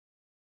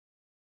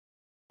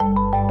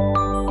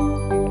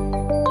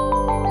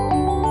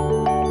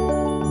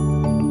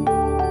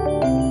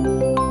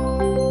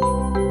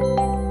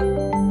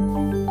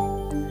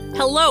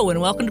Hello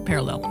and welcome to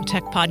Parallel, a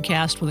tech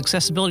podcast with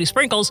accessibility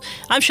sprinkles.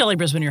 I'm Shelley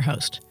Brisbane, your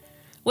host.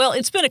 Well,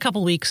 it's been a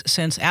couple weeks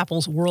since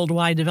Apple's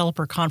Worldwide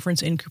Developer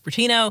Conference in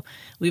Cupertino.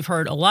 We've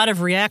heard a lot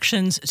of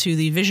reactions to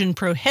the Vision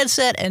Pro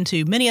headset and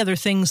to many other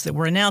things that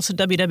were announced at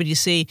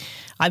WWDC.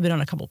 I've been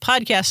on a couple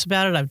podcasts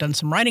about it. I've done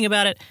some writing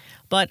about it.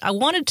 But I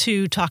wanted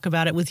to talk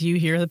about it with you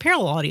here, the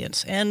Parallel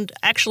audience. And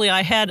actually,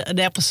 I had an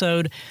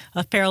episode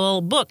of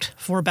Parallel booked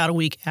for about a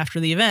week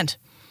after the event.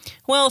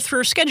 Well,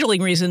 for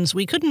scheduling reasons,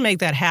 we couldn't make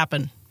that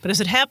happen. But as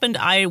it happened,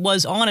 I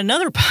was on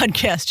another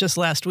podcast just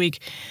last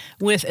week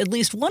with at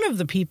least one of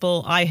the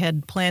people I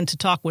had planned to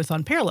talk with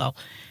on Parallel.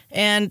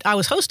 And I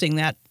was hosting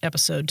that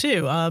episode,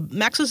 too.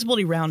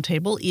 Accessibility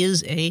Roundtable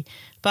is a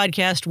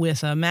podcast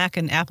with Mac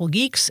and Apple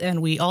geeks,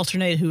 and we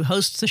alternate who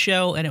hosts the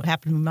show, and it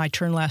happened to be my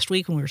turn last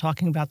week when we were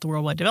talking about the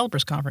Worldwide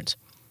Developers Conference.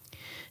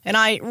 And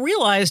I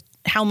realized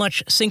how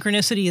much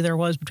synchronicity there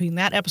was between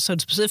that episode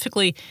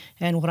specifically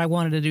and what I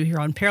wanted to do here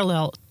on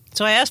Parallel.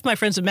 So I asked my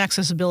friends at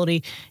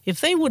Accessibility if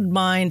they would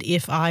mind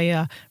if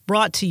I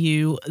brought to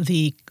you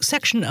the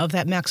section of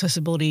that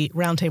Accessibility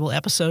Roundtable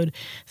episode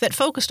that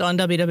focused on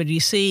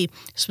WWDC,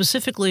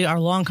 specifically our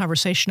long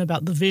conversation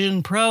about the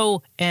Vision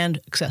Pro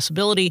and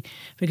accessibility,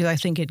 because I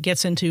think it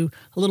gets into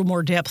a little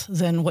more depth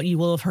than what you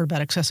will have heard about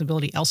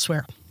accessibility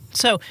elsewhere.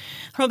 So what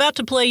I'm about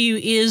to play you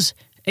is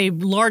a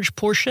large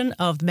portion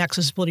of the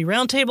Accessibility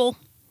Roundtable.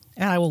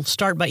 And I will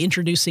start by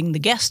introducing the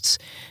guests,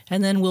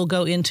 and then we'll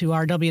go into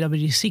our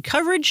WWDC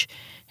coverage,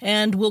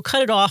 and we'll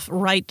cut it off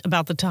right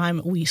about the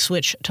time we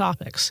switch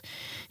topics.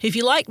 If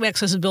you like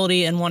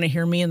Maccessibility and want to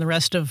hear me and the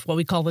rest of what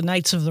we call the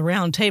Knights of the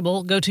Round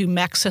Table, go to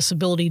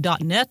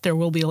maccessibility.net. There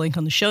will be a link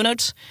on the show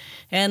notes.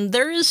 And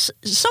there is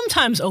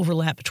sometimes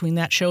overlap between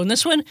that show and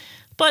this one,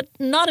 but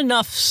not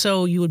enough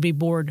so you would be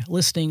bored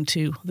listening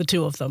to the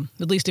two of them,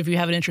 at least if you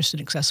have an interest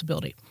in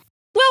accessibility.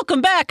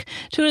 Welcome back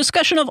to a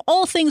discussion of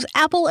all things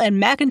Apple and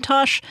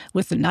Macintosh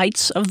with the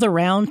Knights of the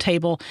Round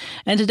Table.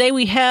 And today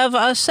we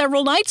have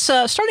several knights,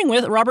 starting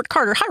with Robert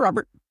Carter. Hi,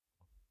 Robert.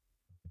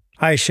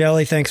 Hi,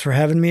 Shelley. Thanks for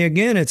having me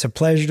again. It's a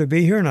pleasure to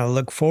be here, and I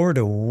look forward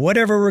to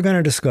whatever we're going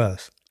to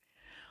discuss.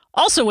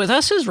 Also with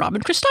us is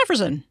Robin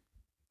Christofferson.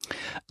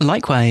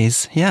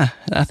 Likewise. Yeah,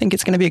 I think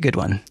it's going to be a good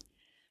one.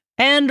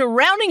 And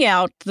rounding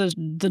out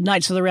the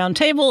Knights of the Round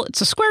Table,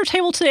 it's a square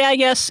table today, I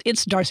guess.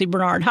 It's Darcy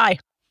Bernard. Hi.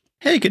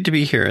 Hey, good to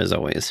be here as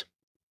always.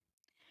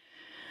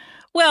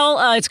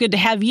 Well, it's good to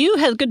have you.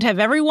 It's good to have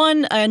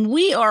everyone. And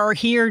we are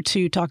here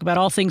to talk about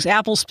all things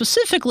Apple,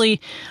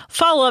 specifically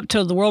follow up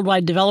to the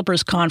Worldwide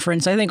Developers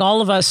Conference. I think all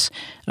of us,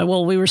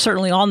 we were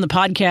certainly on the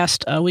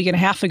podcast a week and a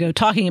half ago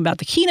talking about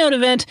the keynote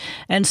event.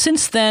 And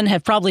since then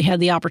have probably had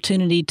the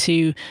opportunity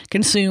to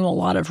consume a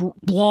lot of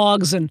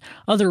blogs and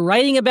other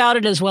writing about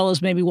it, as well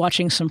as maybe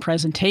watching some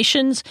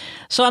presentations.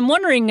 So I'm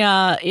wondering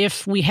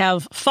if we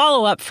have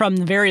follow up from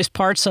the various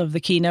parts of the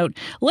keynote.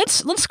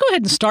 Let's go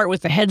ahead and start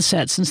with the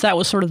headset, since that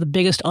was sort of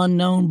the biggest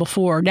unknown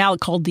before, now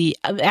called the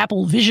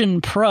Apple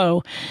Vision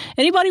Pro.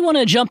 Anybody want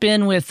to jump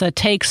in with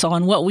takes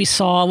on what we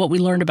saw, what we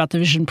learned about the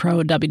Vision Pro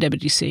at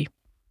WWDC?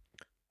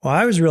 Well,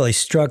 I was really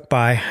struck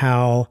by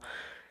how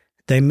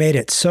they made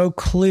it so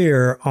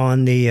clear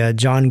on the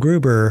John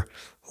Gruber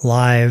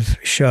live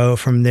show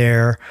from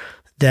there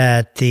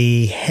that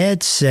the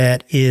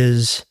headset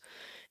is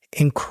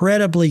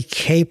incredibly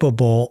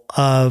capable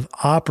of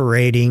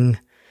operating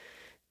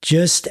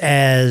just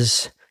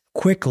as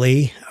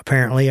quickly,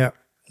 apparently,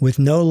 with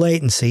no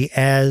latency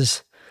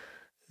as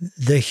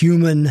the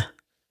human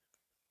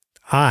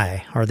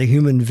eye or the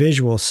human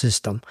visual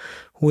system,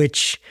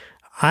 which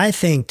I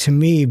think to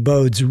me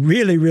bodes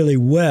really, really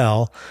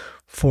well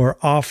for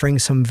offering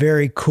some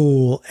very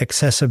cool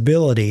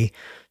accessibility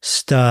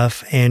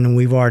stuff. And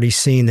we've already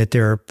seen that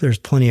there's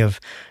plenty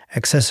of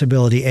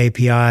accessibility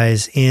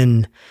APIs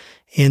in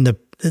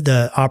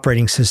the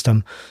operating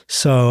system.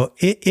 So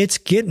it's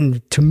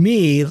getting, to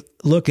me,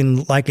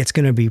 looking like it's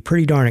going to be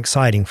pretty darn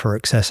exciting for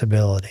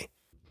accessibility.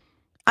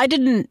 I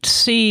didn't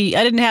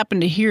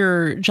happen to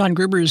hear John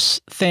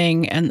Gruber's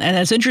thing, and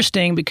that's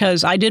interesting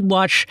because I did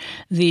watch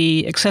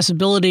the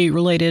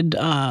accessibility-related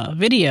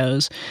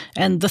videos,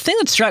 and the thing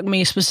that struck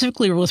me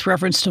specifically with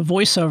reference to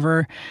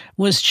VoiceOver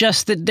was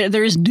just that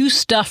there is new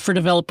stuff for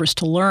developers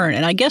to learn,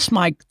 and I guess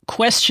my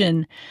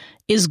question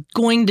is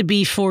going to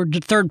be for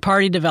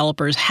third-party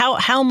developers.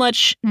 How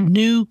much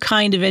new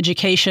kind of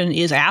education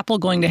is Apple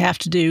going to have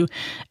to do,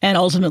 and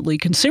ultimately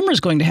consumers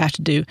going to have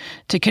to do,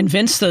 to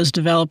convince those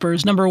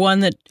developers, number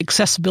one, that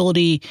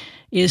accessibility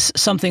is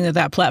something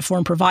that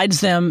platform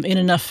provides them in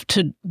enough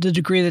to the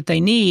degree that they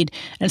need,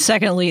 and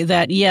secondly,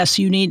 that yes,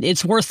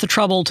 it's worth the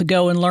trouble to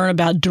go and learn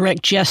about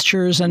direct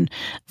gestures and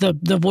the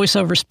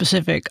VoiceOver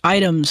specific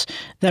items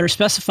that are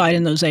specified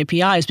in those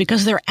APIs,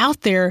 because they're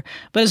out there.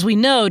 But as we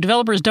know,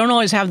 developers don't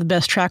always have the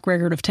best track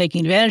record of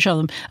taking advantage of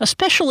them,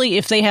 especially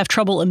if they have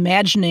trouble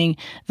imagining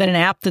that an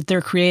app that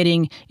they're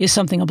creating is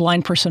something a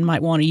blind person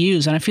might want to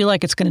use. And I feel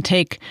like it's going to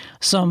take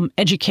some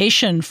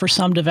education for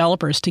some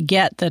developers to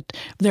get that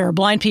there are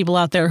blind people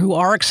out there who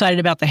are excited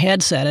about the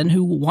headset and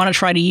who want to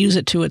try to use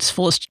it to its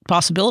fullest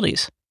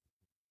possibilities.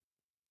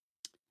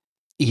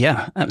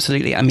 Yeah,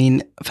 absolutely. I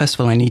mean, first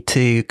of all, I need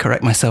to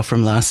correct myself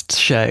from last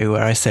show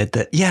where I said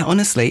that, yeah,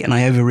 honestly, and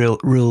I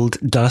overruled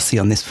Darcy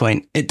on this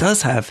point, it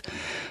does have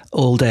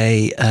all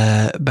day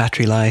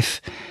battery life.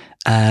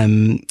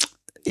 When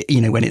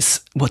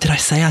it's, what did I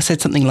say? I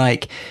said something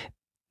like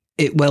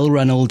it will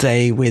run all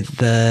day with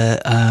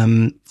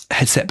the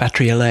headset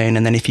battery alone.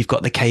 And then if you've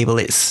got the cable,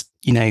 it's,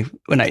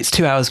 it's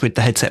 2 hours with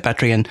the headset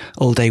battery and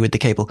all day with the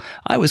cable.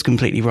 I was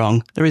completely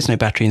wrong. There is no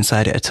battery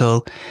inside it at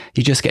all.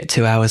 You just get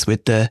 2 hours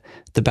with the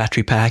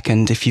battery pack.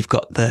 And if you've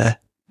got the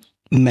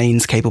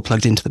mains cable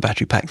plugged into the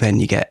battery pack, then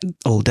you get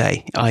all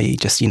day, i.e.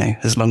 just,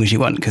 as long as you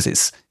want, because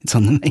it's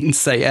on the mains.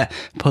 So yeah,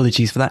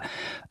 apologies for that.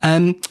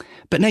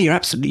 But no, you're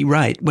absolutely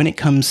right. When it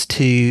comes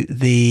to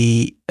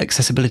the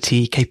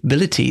accessibility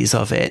capabilities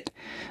of it,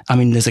 I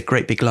mean, there's a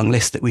great big long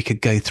list that we could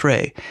go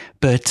through,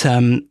 but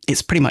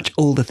it's pretty much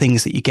all the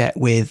things that you get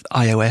with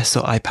iOS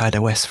or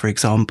iPadOS, for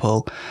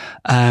example.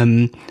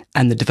 And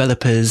the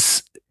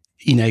developers,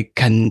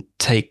 can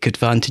take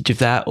advantage of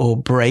that or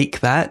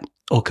break that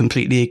or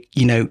completely,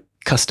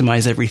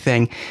 customize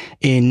everything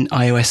in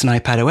iOS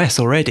and iPadOS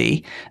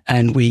already.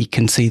 And we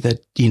can see the,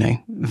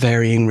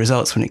 varying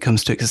results when it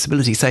comes to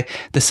accessibility. So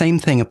the same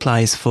thing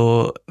applies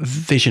for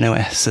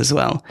visionOS as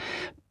well.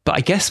 But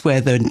I guess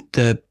where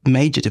the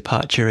major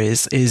departure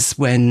is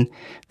when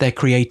they're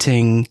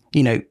creating,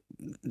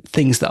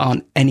 things that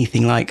aren't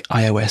anything like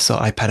iOS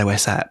or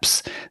iPadOS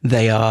apps.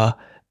 They are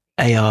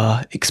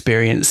AR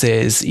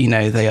experiences,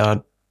 they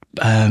are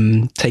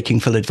taking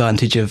full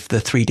advantage of the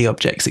 3D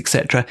objects,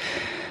 etc.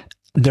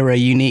 There are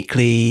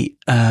uniquely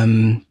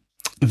visionOS,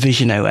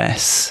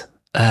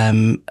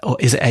 or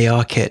is it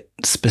ARKit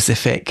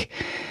specific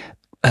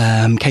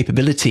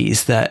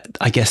capabilities that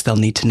I guess they'll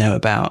need to know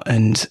about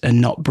and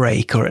not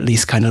break, or at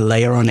least kind of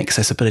layer on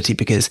accessibility,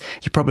 because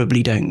you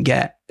probably don't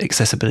get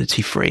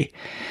accessibility free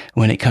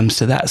when it comes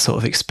to that sort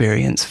of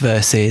experience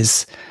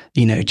versus,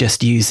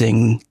 just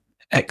using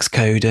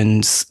Xcode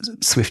and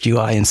Swift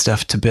UI and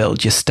stuff to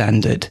build your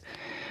standard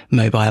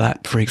mobile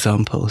app, for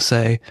example.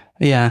 So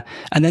yeah.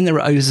 And then there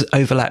are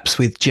overlaps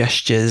with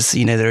gestures.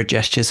 There are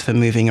gestures for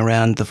moving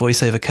around the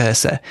VoiceOver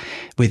cursor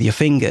with your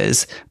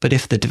fingers. But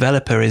if the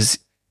developer is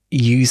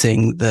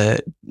using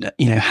the,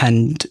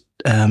 hand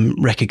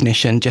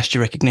gesture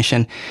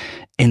recognition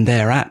in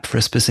their app for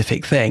a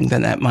specific thing,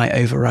 then that might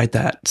override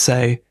that.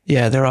 So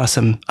yeah, there are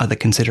some other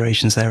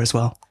considerations there as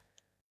well.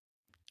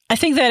 I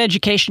think that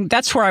education,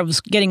 that's where I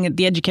was getting at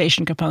the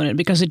education component,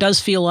 because it does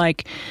feel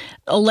like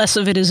less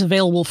of it is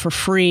available for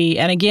free.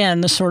 And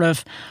again, the sort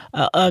of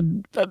a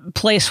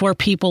place where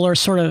people are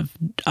sort of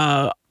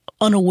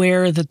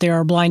unaware that there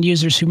are blind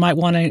users who might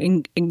want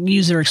to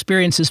use their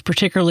experiences,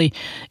 particularly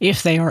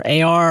if they are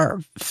AR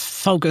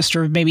focused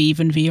or maybe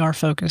even VR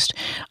focused.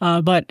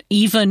 But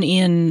even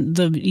in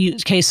the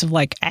case of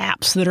like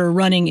apps that are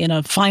running in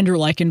a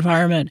Finder-like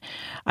environment,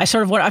 I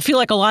feel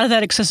like a lot of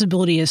that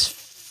accessibility is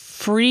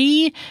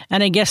free.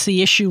 And I guess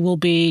the issue will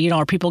be,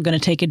 are people going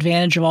to take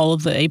advantage of all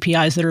of the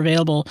APIs that are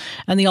available?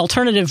 And the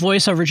alternative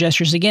voiceover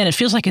gestures, again, it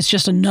feels like it's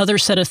just another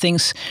set of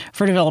things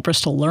for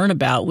developers to learn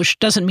about, which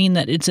doesn't mean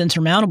that it's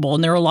insurmountable.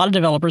 And there are a lot of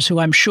developers who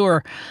I'm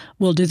sure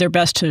will do their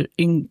best to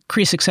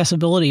increase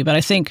accessibility. But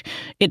I think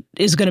it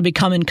is going to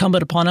become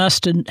incumbent upon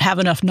us to have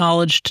enough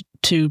knowledge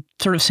to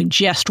sort of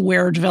suggest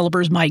where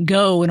developers might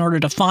go in order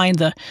to find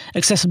the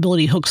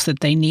accessibility hooks that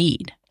they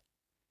need.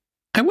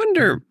 I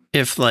wonder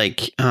if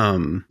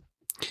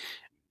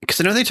because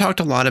I know they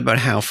talked a lot about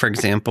how, for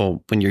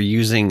example, when you're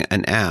using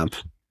an app,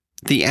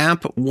 the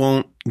app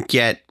won't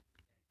get,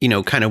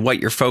 kind of what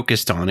you're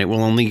focused on. It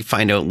will only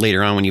find out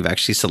later on when you've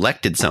actually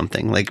selected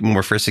something, like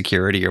more for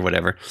security or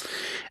whatever.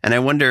 And I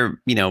wonder,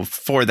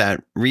 for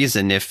that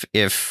reason, if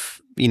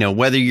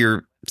whether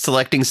you're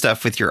selecting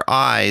stuff with your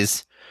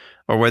eyes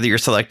or whether you're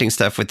selecting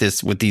stuff with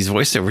these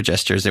voiceover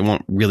gestures, it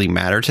won't really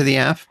matter to the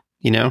app.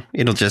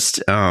 It'll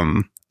just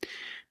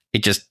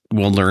it just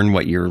will learn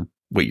what you're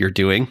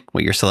doing,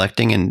 what you're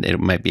selecting, and it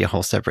might be a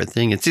whole separate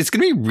thing. It's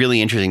going to be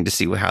really interesting to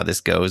see how this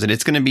goes. And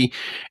it's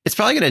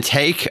probably going to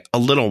take a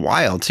little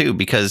while too,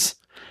 because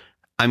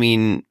I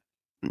mean,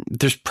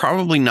 there's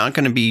probably not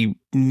going to be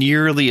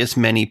nearly as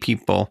many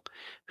people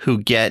who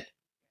get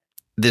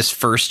this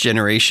first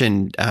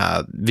generation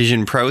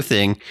Vision Pro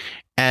thing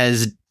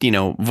as,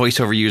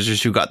 voiceover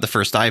users who got the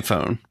first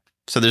iPhone.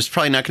 So there's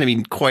probably not going to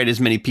be quite as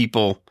many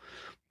people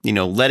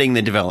letting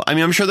the develop. I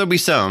mean, I'm sure there'll be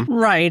some,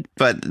 right?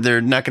 But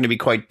they're not going to be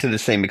quite to the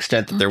same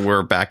extent that there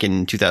were back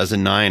in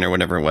 2009 or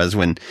whatever it was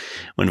when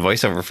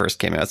VoiceOver first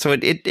came out. So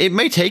it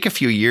may take a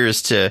few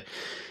years to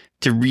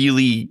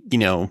really,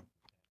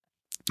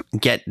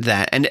 get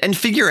that and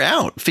figure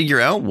out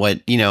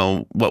what,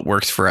 what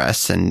works for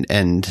us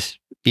and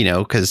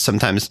because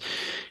sometimes,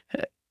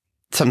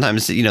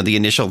 the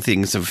initial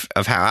things of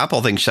how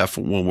Apple thinks stuff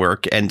will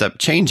work end up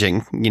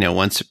changing,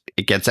 once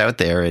it gets out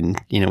there and,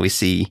 we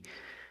see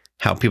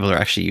how people are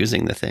actually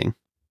using the thing.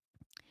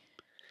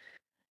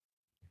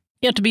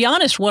 Yeah, to be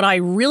honest, what I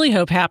really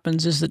hope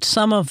happens is that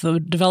some of the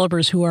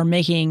developers who are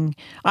making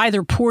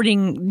either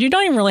porting, you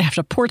don't even really have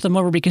to port them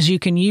over because you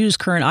can use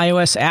current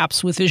iOS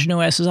apps with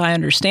visionOS as I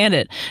understand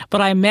it.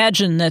 But I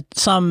imagine that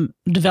some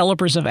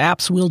developers of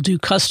apps will do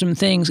custom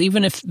things,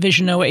 even if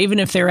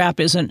their app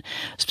isn't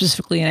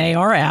specifically an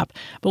AR app.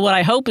 But what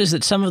I hope is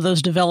that some of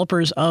those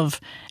developers of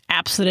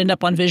apps that end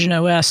up on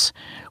visionOS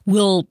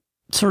will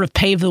sort of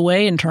pave the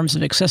way in terms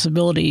of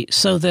accessibility,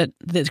 so that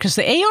because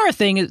the AR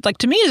thing is, like,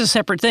 to me, is a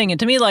separate thing, and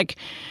to me, like,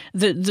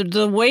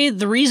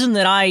 the reason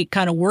that I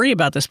kind of worry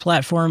about this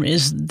platform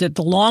is that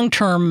the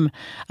long-term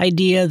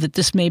idea that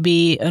this may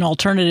be an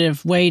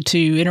alternative way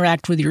to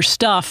interact with your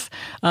stuff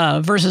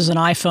versus an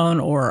iPhone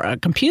or a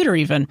computer,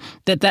 even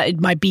that it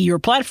might be your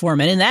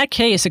platform, and in that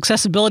case,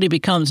 accessibility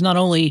becomes not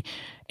only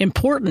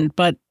important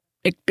but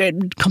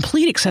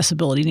complete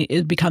accessibility,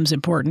 it becomes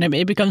important. I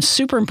mean, it becomes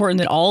super important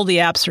that all the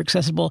apps are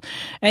accessible.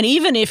 And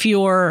even if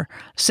you're,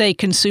 say,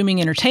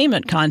 consuming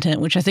entertainment content,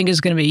 which I think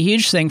is going to be a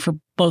huge thing for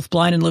both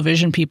blind and low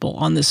vision people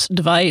on this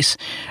device,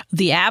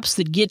 the apps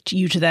that get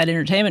you to that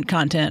entertainment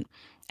content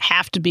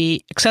have to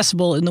be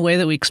accessible in the way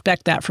that we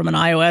expect that from an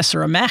iOS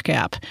or a Mac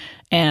app.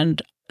 And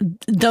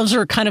those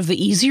are kind of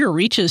the easier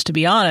reaches, to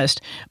be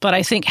honest. But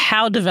I think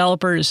how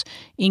developers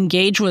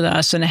engage with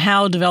us and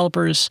how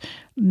developers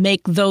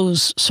make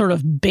those sort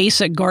of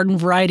basic garden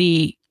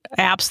variety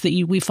apps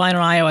that we find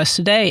on iOS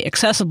today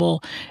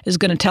accessible is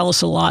going to tell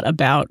us a lot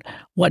about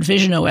what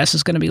visionOS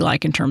is going to be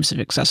like in terms of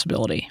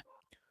accessibility.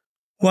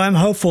 Well, I'm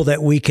hopeful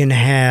that we can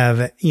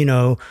have,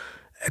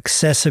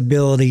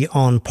 accessibility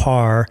on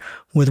par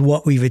with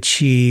what we've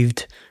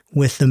achieved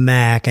with the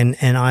Mac and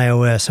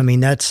iOS. I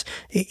mean,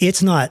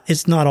 it's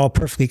not all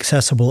perfectly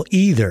accessible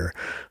either,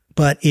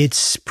 but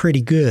it's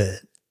pretty good.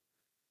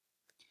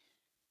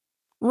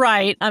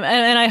 Right. And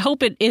I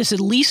hope it is at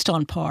least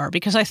on par,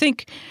 because I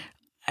think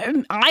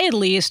I at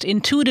least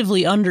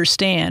intuitively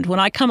understand when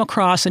I come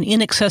across an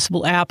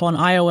inaccessible app on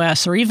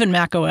iOS or even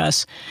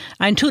macOS,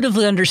 I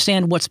intuitively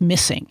understand what's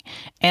missing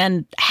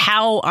and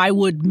how I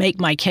would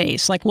make my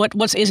case. Like,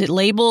 is it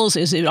labels?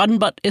 Is it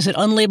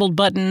unlabeled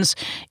buttons?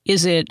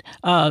 Is it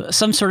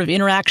some sort of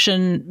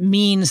interaction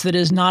means that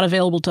is not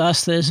available to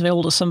us that is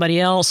available to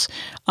somebody else?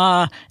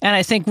 And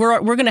I think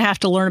we're going to have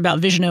to learn about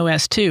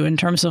visionOS too, in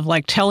terms of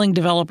like telling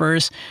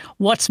developers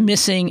what's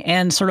missing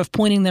and sort of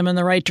pointing them in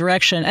the right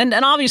direction. And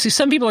obviously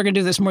some people are going to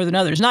do this more than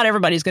others. Not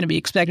everybody's going to be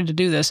expected to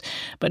do this,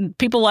 but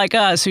people like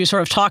us who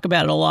sort of talk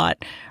about it a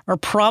lot are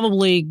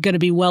probably going to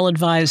be well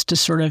advised to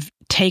sort of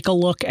take a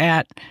look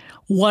at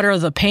what are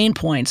the pain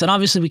points. And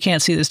obviously we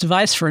can't see this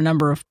device for a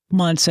number of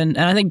months. And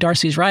I think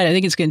Darcy's right. I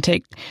think it's going to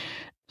take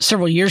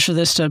several years for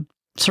this to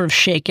sort of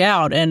shake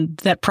out. And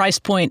that price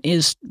point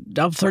is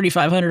of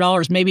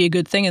 $3,500 may be a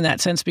good thing in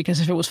that sense, because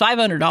if it was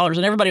 $500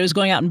 and everybody was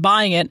going out and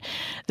buying it,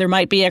 there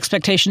might be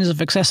expectations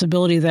of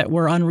accessibility that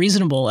were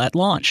unreasonable at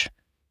launch.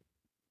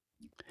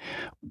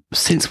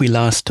 Since we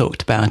last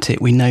talked about it,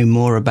 we know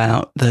more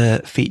about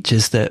the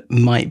features that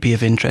might be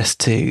of interest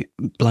to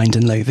blind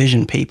and low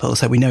vision people.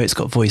 So we know it's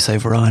got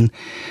voiceover on.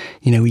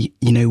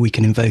 We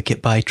can invoke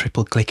it by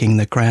triple clicking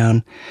the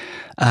crown.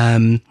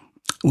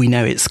 We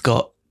know it's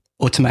got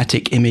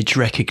automatic image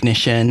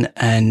recognition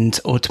and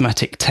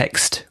automatic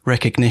text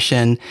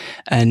recognition.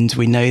 And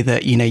we know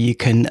that, you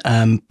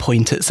can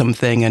point at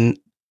something, and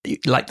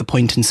like the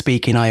point and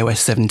speak in iOS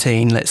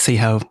 17. Let's see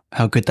how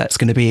good that's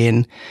going to be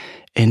in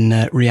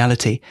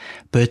reality.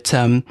 But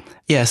so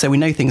we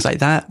know things like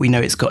that. We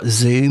know it's got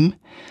zoom.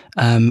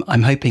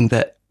 I'm hoping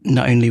that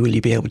not only will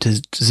you be able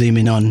to zoom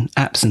in on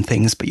apps and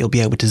things, but you'll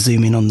be able to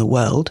zoom in on the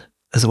world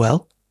as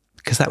well,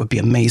 because that would be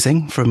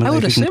amazing from a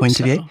low vision point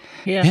of view.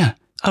 Yeah.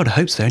 I would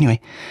hope so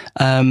anyway.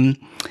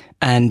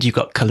 And you've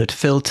got colored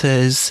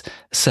filters.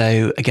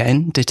 So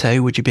again,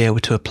 ditto, would you be able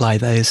to apply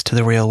those to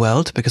the real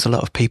world? Because a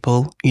lot of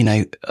people,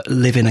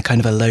 live in a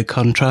kind of a low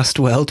contrast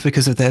world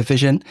because of their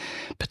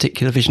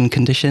particular vision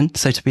condition.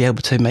 So to be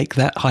able to make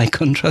that high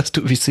contrast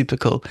would be super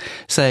cool.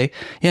 So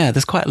yeah,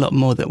 there's quite a lot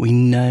more that we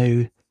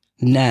know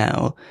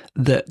now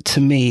that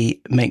to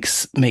me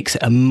makes it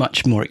a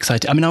much more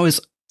exciting. I mean, I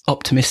was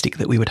optimistic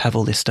that we would have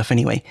all this stuff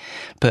anyway,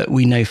 but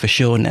we know for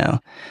sure now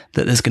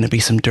that there's going to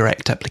be some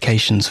direct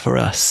applications for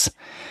us.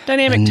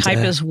 Dynamic type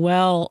as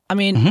well. I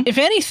mean, if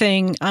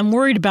anything, I'm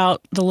worried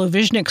about the low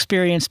vision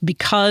experience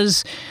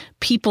because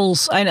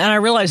and I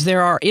realize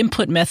there are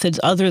input methods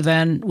other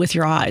than with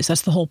your eyes.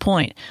 That's the whole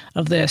point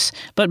of this.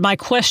 But my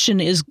question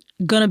is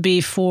going to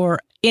be for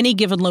any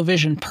given low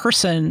vision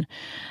person,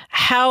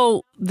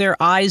 how their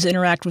eyes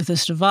interact with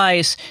this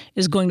device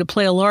is going to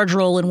play a large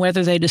role in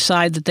whether they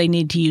decide that they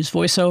need to use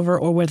voiceover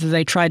or whether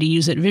they try to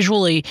use it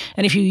visually.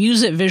 And if you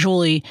use it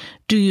visually,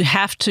 do you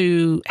have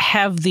to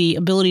have the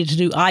ability to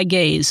do eye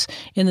gaze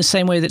in the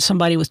same way that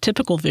somebody with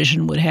typical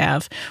vision would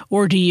have?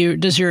 Or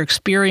does your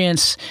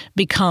experience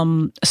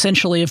become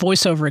essentially a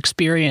voiceover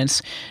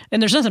experience?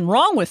 And there's nothing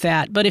wrong with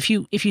that. But if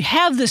you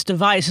have this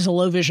device as a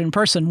low vision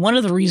person, one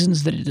of the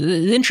reasons that it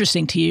is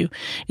interesting to you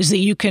is that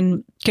you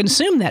can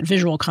consume that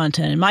visual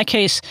content. In my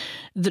case,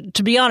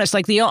 to be honest,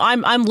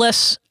 I'm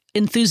less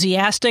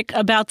enthusiastic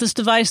about this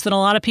device than a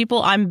lot of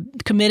people. I'm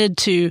committed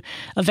to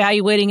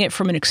evaluating it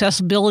from an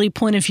accessibility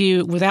point of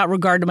view without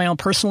regard to my own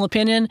personal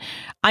opinion.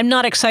 I'm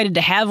not excited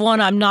to have one.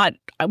 I'm not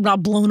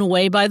blown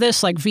away by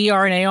this. Like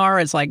VR and AR,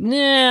 it's like,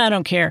 nah, I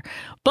don't care.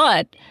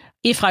 But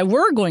if I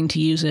were going to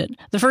use it,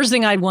 the first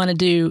thing I'd want to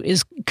do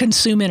is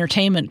consume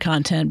entertainment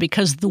content,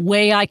 because the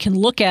way I can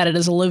look at it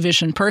as a low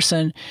vision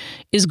person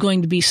is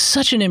going to be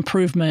such an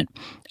improvement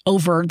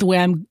over the way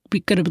I'm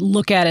going to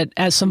look at it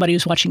as somebody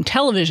who's watching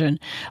television.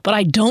 But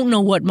I don't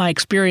know what my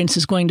experience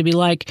is going to be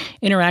like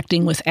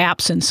interacting with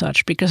apps and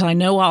such, because I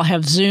know I'll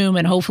have Zoom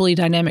and hopefully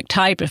dynamic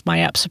type if my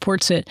app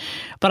supports it.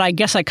 But I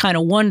guess I kind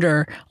of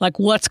wonder, like,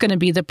 what's going to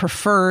be the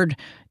preferred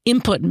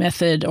input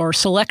method or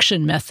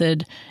selection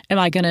method? Am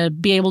I going to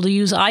be able to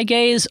use eye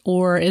gaze,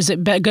 or is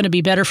it going to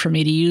be better for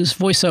me to use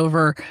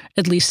VoiceOver,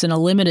 at least in a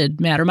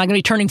limited matter? Am I going to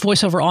be turning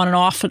VoiceOver on and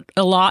off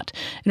a lot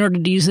in order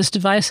to use this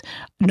device?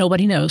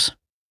 Nobody knows.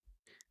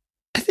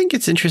 I think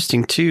it's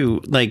interesting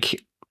too, like,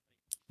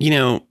 you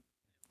know,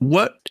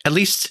 what, at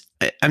least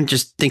I'm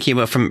just thinking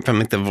about from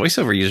like the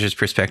VoiceOver user's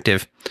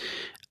perspective.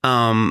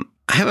 I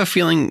have a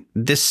feeling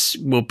this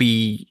will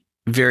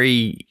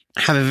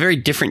have a very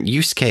different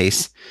use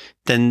case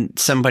than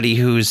somebody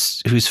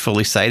who's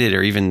fully sighted,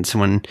 or even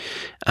someone,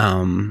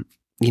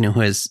 you know,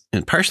 who is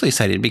partially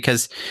sighted,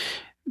 because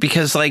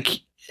like,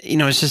 you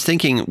know, I was just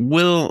thinking,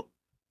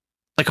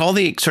 like all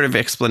the sort of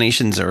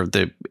explanations or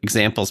the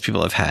examples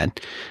people have had,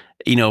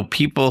 you know,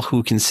 people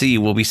who can see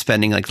will be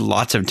spending like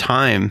lots of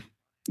time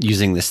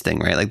using this thing,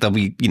 right? Like they'll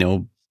be, you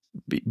know,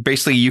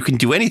 basically you can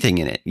do anything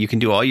in it. You can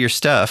do all your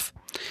stuff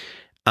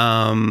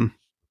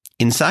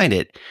inside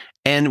it.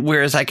 And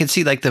whereas I could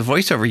see like the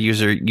VoiceOver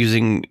user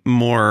using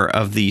more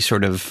of the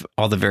sort of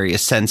all the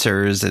various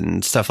sensors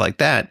and stuff like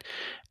that.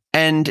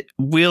 And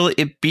will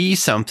it be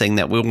something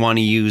that we'll want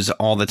to use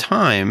all the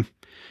time,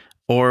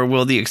 or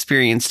will the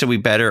experience still be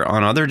better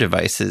on other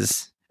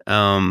devices?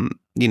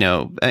 You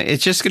know,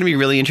 it's just going to be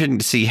really interesting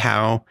to see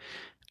how,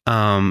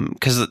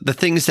 because the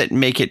things that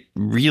make it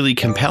really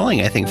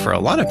compelling, I think, for a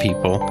lot of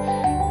people,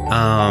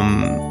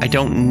 I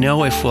don't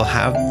know if we'll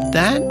have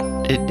that.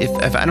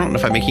 If I don't know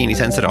if I'm making any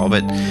sense at all,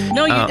 but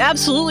no, you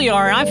absolutely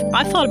are. I've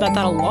thought about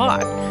that a lot,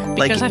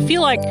 because I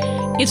feel like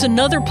it's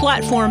another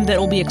platform that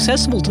will be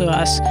accessible to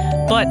us.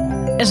 But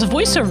as a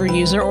VoiceOver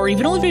user, or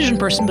even a low vision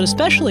person, but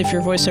especially if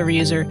you're a VoiceOver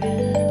user,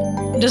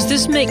 does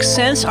this make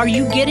sense? Are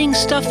you getting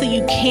stuff that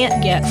you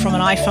can't get from an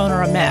iPhone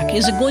or a Mac?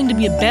 Is it going to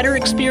be a better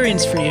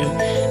experience for you?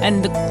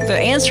 And the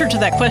answer to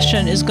that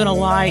question is going to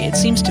lie, it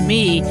seems to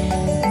me,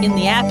 in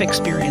the app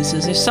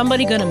experiences. Is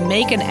somebody going to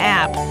make an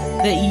app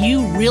that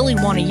you really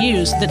want to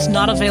use that's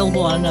not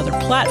available on another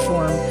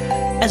platform,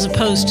 as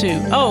opposed to,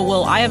 oh,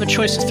 well, I have a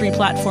choice of 3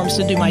 platforms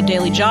to do my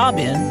daily job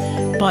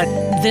in, but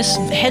this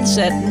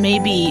headset may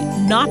be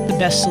not the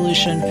best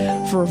solution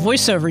for a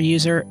VoiceOver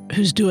user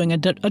who's doing a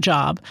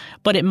job,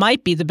 but it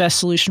might be the best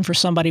solution for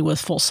somebody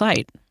with full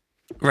sight.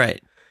 Right.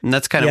 And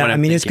that's kind of what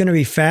I'm thinking. It's going to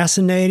be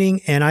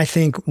fascinating. And I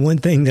think one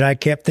thing that I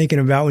kept thinking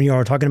about when you all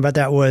were talking about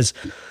that was,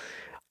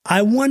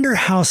 I wonder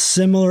how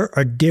similar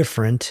or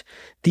different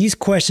these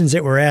questions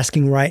that we're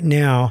asking right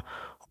now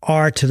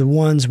are to the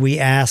ones we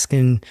asked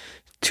in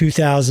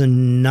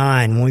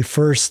 2009 when we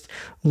first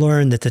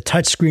learned that the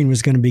touchscreen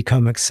was going to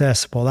become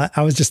accessible.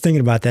 I was just thinking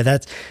about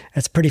that.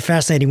 That's pretty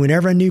fascinating.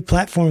 Whenever a new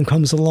platform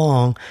comes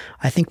along,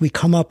 I think we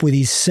come up with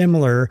these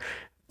similar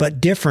but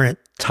different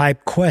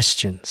type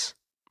questions.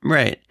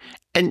 Right.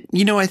 And,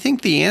 you know, I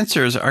think the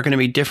answers are going to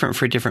be different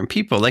for different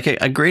people. Like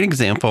a great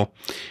example,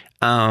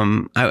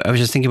 I was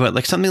just thinking about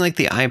like something like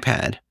the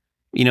iPad.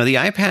 You know, the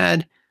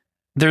iPad,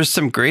 there's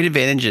some great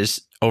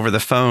advantages over the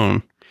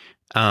phone.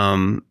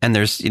 And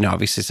there's, you know,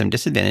 obviously some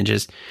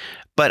disadvantages,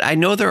 but I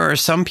know there are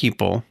some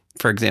people,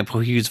 for example,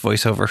 who use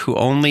VoiceOver who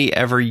only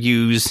ever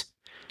use,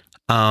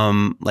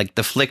 like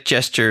the flick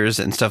gestures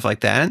and stuff like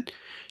that.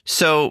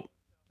 So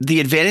the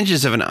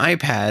advantages of an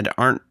iPad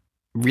aren't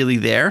really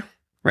there,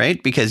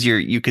 right? Because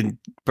you can,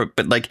 but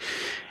like,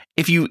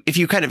 if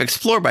you kind of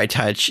explore by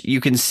touch, you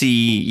can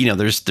see, you know,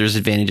 there's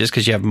advantages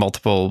because you have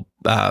multiple,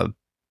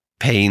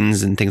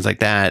 panes and things like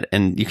that,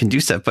 and you can do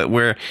stuff, but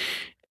where,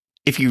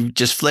 if you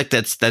just flick,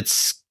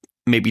 that's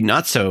maybe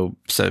not so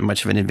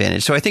much of an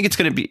advantage. So I think it's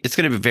going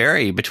to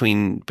vary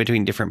between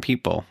different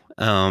people.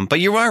 But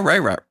you are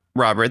right,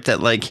 Robert,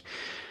 that like,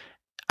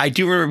 I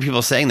do remember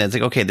people saying that. It's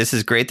like, okay, this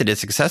is great that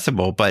it's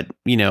accessible, but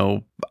you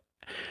know,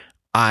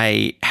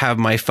 I have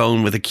my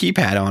phone with a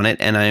keypad on it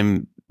and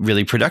I'm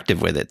really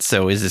productive with it.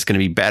 So is this going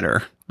to be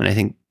better? And I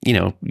think, you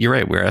know, you're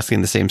right. We're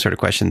asking the same sort of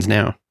questions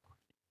now.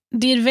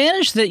 The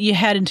advantage that you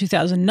had in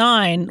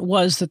 2009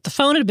 was that the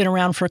phone had been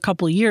around for a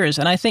couple of years.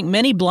 And I think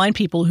many blind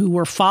people who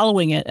were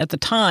following it at the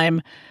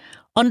time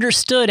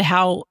understood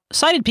how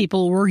sighted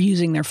people were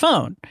using their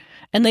phone.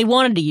 And they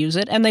wanted to use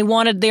it. And they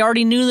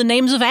already knew the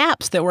names of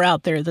apps that were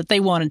out there that they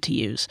wanted to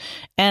use.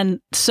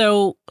 And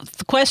so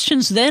the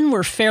questions then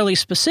were fairly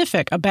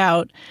specific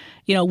about,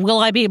 you know, will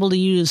I be able to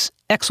use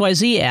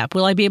XYZ app?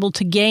 Will I be able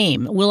to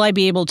game? Will I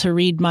be able to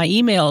read my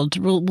email?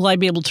 Will I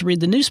be able to read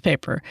the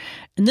newspaper?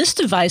 And this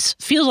device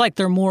feels like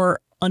they're more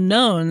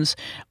unknowns.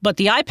 But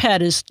the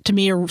iPad is, to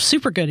me, a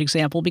super good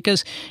example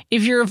because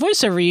if you're a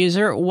voiceover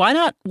user, why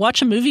not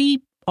watch a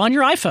movie on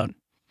your iPhone?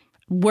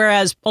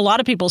 Whereas a lot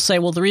of people say,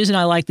 well, the reason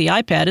I like the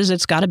iPad is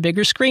it's got a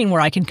bigger screen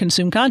where I can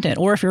consume content.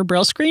 Or if you're a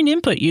Braille screen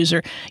input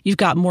user, you've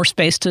got more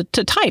space to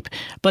type.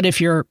 But if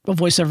you're a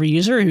voiceover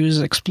user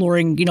who's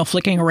exploring,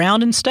 flicking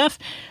around and stuff,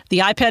 the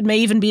iPad may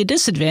even be a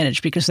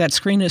disadvantage because that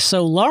screen is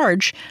so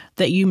large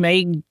that you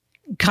may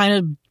kind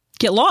of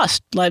get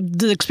lost. Like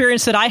the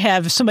experience that I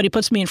have, if somebody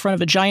puts me in front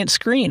of a giant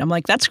screen, I'm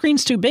like, that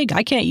screen's too big.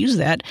 I can't use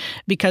that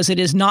because it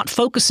is not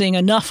focusing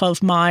enough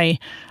of my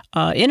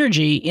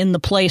energy in the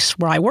place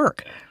where I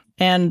work.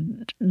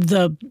 And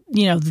the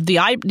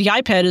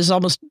iPad is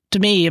almost, to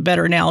me, a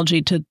better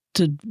analogy to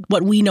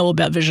what we know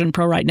about Vision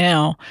Pro right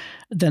now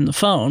than the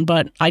phone.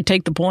 But I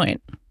take the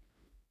point.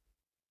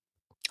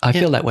 I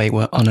feel that way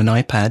on an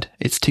iPad.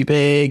 It's too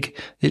big.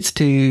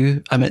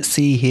 I'm at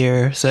sea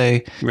here. So,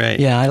 right.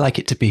 Yeah, I like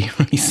it to be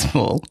really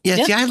small. Yeah,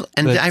 see, I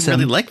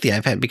really like the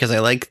iPad because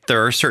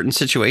there are certain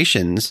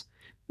situations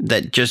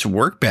that just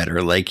work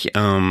better. Like,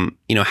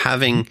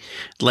 having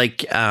like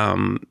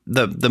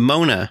the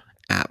Mona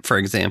app, for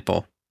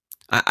example.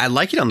 I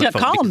like it on the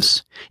phone.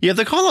 Columns. You have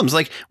the columns.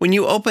 Like when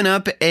you open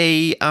up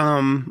a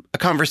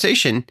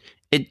conversation,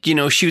 it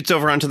shoots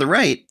over onto the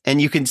right, and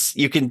you can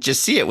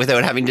just see it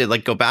without having to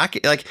like go back.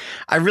 Like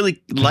I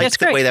really like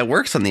the way that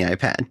works on the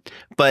iPad.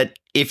 But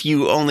if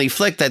you only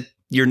flick that,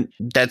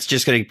 that's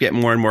just going to get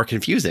more and more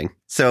confusing.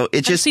 So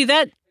it just see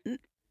that.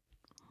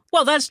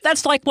 Well,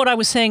 that's like what I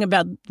was saying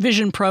about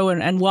Vision Pro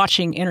and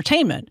watching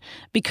entertainment,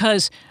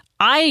 because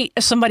I,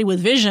 as somebody with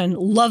vision,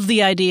 love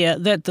the idea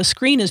that the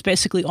screen is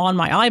basically on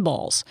my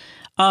eyeballs.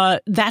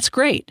 That's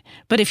great.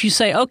 But if you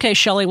say, okay,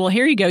 Shelley, well,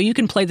 here you go. You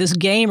can play this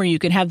game, or you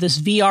can have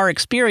this VR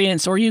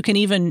experience, or you can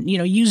even,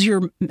 use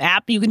your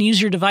app. You can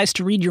use your device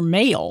to read your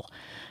mail.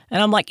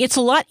 And I'm like, it's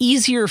a lot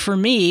easier for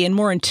me and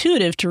more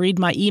intuitive to read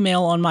my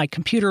email on my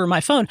computer or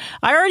my phone.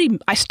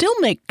 I still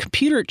make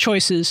computer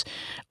choices.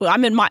 I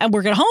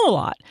work at home a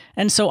lot.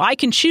 And so I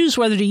can choose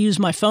whether to use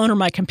my phone or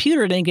my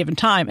computer at any given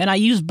time. And I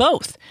use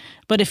both.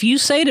 But if you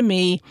say to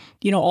me,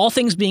 all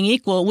things being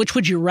equal, which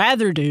would you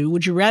rather do?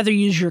 Would you rather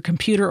use your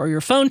computer or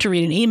your phone to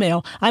read an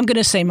email? I'm going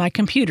to say my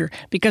computer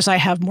because I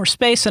have more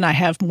space and I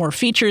have more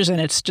features,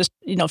 and it's just,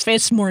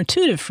 it's more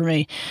intuitive for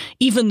me.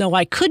 Even though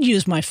I could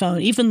use my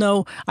phone, even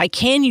though I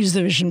can use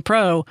the Vision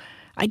Pro,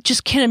 I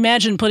just can't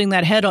imagine putting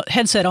that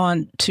headset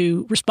on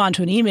to respond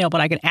to an email,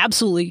 but I can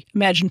absolutely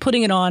imagine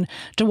putting it on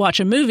to watch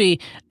a movie,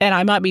 and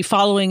I might be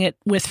following it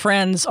with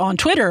friends on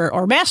Twitter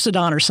or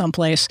Mastodon or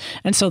someplace,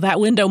 and so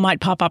that window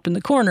might pop up in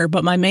the corner,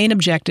 but my main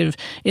objective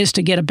is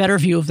to get a better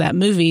view of that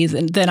movie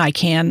than I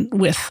can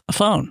with a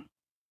phone.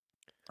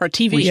 Or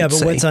TV. Yeah,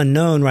 but what's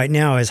unknown right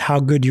now is how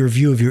good your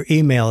view of your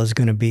email is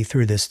going to be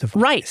through this device.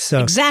 Right,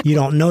 so exactly. You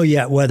don't know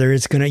yet whether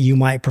you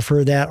might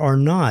prefer that or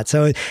not.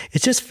 So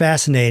it's just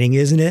fascinating,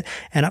 isn't it?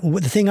 And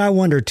the thing I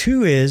wonder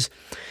too is,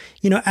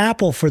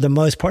 Apple, for the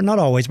most part, not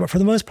always, but for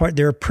the most part,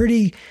 they're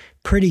pretty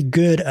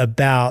good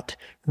about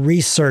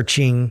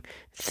researching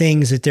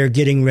things that they're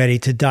getting ready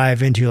to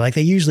dive into. Like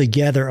they usually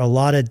gather a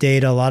lot of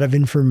data, a lot of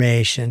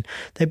information.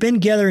 They've been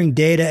gathering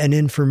data and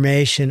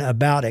information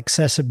about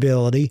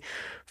accessibility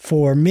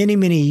for many,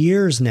 many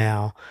years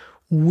now.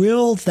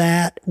 Will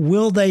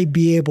they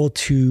be able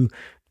to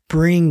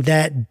bring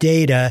that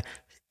data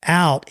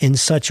out in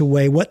such a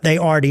way, what they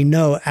already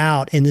know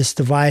out in this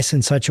device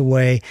in such a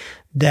way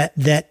that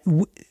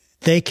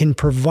they can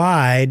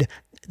provide,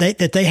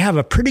 that they have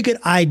a pretty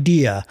good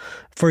idea,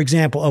 for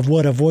example, of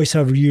what a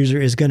voiceover user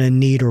is going to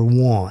need or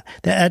want?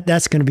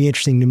 That's going to be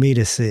interesting to me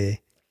to see.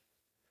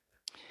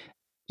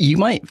 You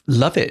might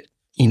love it,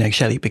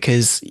 Shelley,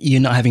 because you're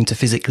not having to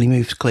physically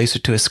move closer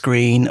to a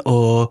screen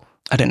or,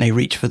 I don't know,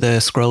 reach for the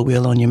scroll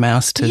wheel on your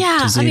mouse to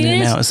zoom in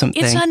and out or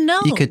something. It's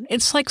unknown.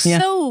 It's like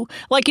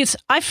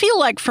I feel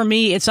like for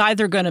me, it's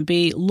either going to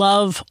be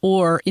love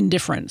or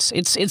indifference.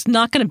 It's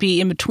not going to be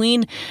in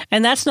between.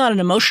 And that's not an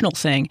emotional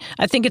thing.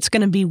 I think it's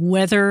going to be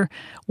whether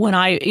when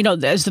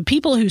as the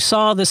people who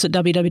saw this at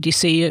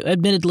WWDC,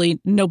 admittedly,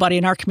 nobody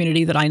in our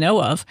community that I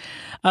know of,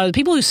 the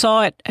people who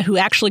saw it, who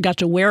actually got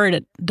to wear it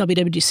at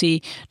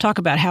WWDC, talk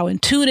about how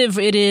intuitive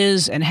it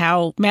is and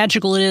how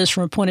magical it is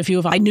from a point of view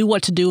of I knew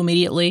what to do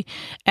immediately.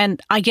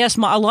 And I guess a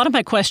lot of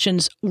my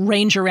questions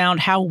range around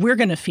how we're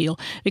going to feel.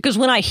 Because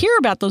when I hear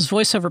about those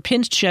voiceover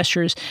pinch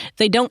gestures,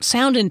 they don't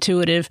sound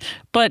intuitive,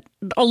 but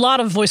a lot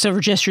of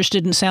voiceover gestures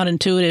didn't sound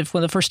intuitive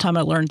when the first time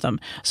I learned them.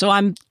 So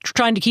I'm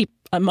trying to keep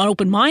an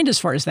open mind as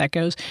far as that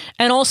goes.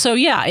 And also,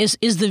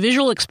 is the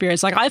visual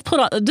experience, like I've put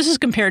on, this is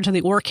compared to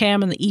the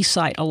Orcam and the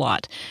eSight a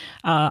lot.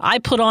 I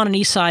put on an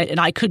eSight and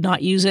I could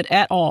not use it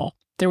at all.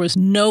 There was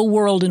no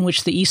world in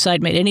which the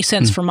eSight made any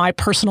sense for my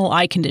personal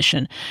eye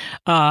condition.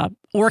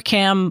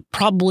 Orcam,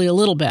 probably a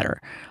little better.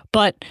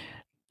 But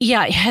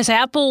has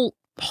Apple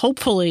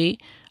hopefully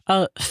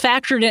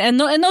factored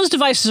in, and those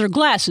devices are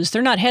glasses,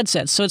 they're not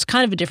headsets, so it's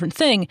kind of a different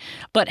thing,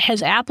 but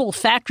has Apple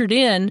factored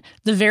in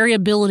the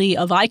variability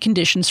of eye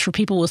conditions for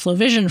people with low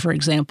vision, for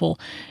example,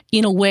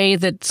 in a way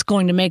that's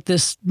going to make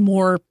this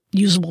more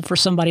usable for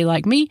somebody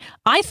like me?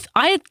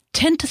 I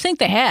tend to think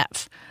they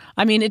have.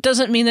 I mean, it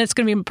doesn't mean that it's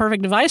going to be a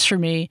perfect device for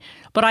me,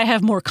 but I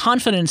have more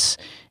confidence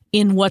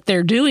in what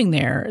they're doing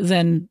there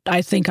than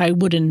I think I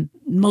would in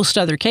most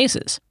other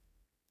cases.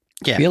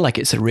 Yeah. I feel like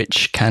it's a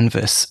rich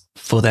canvas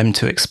for them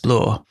to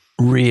explore,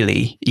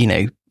 really,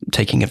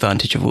 taking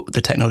advantage of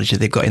the technology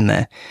they've got in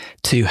there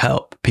to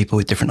help people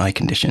with different eye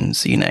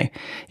conditions.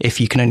 If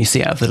you can only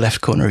see out of the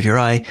left corner of your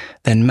eye,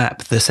 then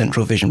map the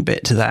central vision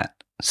bit to that.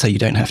 So you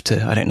don't have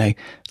to,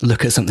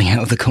 look at something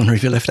out of the corner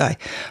of your left eye.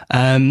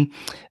 Going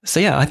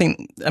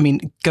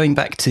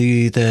back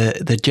to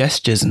the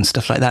gestures and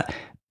stuff like that,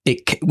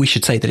 we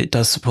should say that it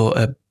does support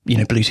a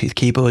Bluetooth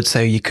keyboard,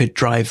 so you could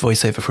drive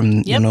VoiceOver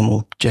from your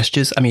normal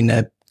gestures.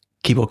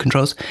 Keyboard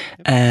controls,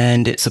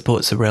 and it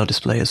supports the braille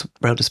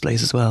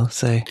displays as well.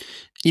 So,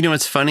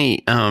 it's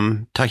funny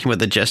talking about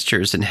the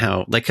gestures and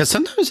how, because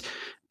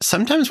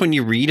sometimes when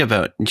you read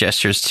about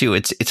gestures too,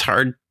 it's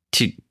hard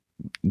to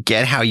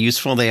get how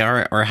useful they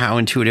are or how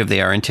intuitive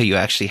they are until you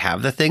actually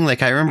have the thing.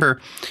 Like I remember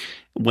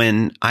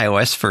when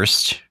iOS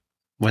first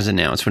was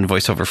announced, when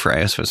VoiceOver for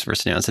iOS was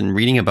first announced, and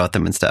reading about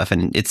them and stuff,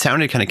 and it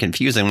sounded kind of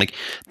confusing. Like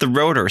the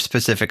rotor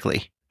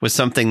specifically was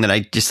something that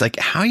I just like,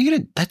 how are you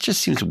gonna, that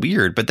just seems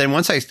weird. But then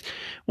once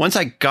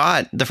I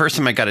got the first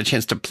time I got a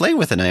chance to play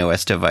with an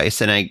iOS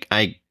device, and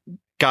I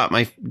got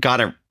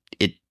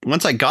it,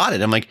 once I got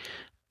it, I'm like,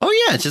 oh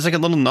yeah, it's just like a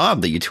little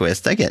knob that you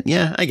twist. I get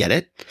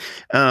it.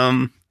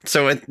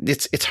 So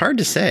it's hard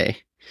to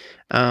say.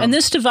 And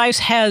this device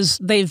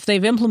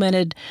they've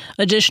implemented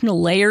additional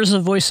layers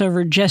of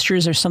VoiceOver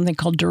gestures. There's something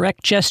called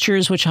direct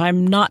gestures, which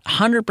I'm not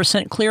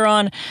 100% clear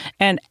on.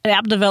 And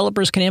app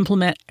developers can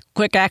implement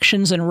quick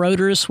actions and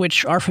rotors,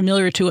 which are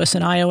familiar to us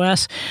in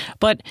iOS.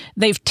 But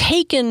they've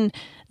taken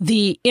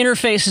the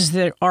interfaces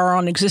that are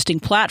on existing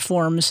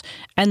platforms,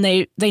 and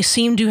they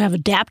seem to have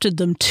adapted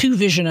them to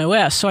Vision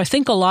OS. So I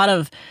think a lot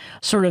of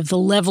sort of the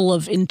level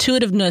of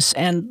intuitiveness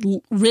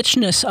and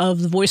richness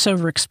of the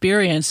VoiceOver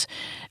experience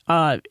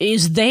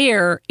is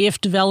there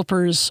if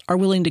developers are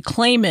willing to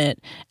claim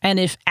it, and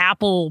if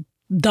Apple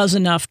does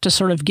enough to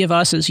sort of give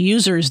us as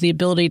users the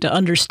ability to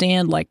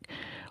understand like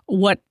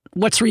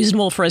what's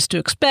reasonable for us to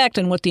expect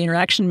and what the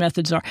interaction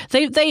methods are.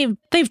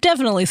 They've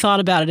definitely thought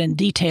about it in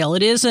detail.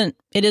 It isn't,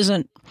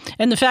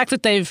 and the fact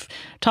that they've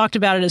talked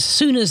about it as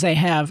soon as they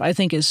have, I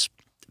think is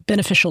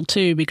beneficial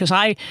too, because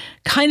I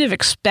kind of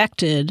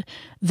expected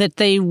that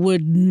they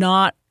would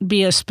not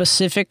be as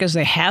specific as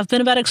they have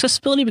been about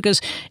accessibility,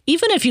 because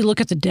even if you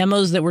look at the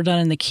demos that were done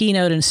in the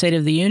keynote and State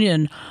of the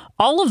Union,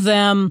 all of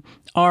them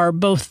are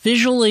both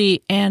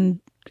visually and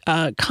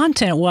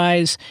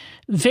content-wise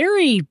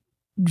very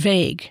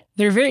vague.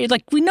 They're very,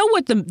 like, we know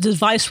what the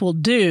device will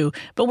do,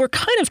 but we're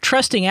kind of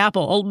trusting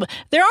Apple.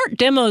 There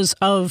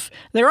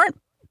aren't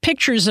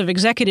pictures of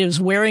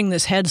executives wearing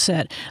this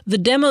headset. The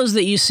demos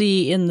that you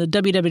see in the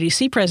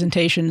WWDC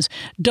presentations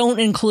don't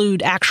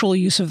include actual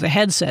use of the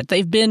headset.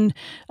 They've been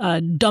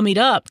dummied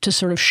up to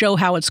sort of show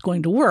how it's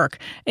going to work.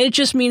 It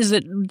just means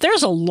that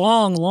there's a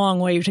long, long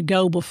way to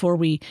go before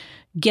we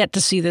get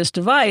to see this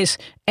device.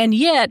 And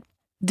yet,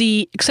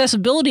 the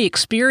accessibility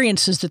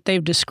experiences that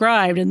they've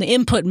described and the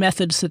input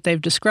methods that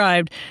they've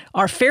described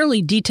are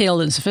fairly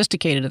detailed and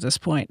sophisticated at this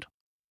point.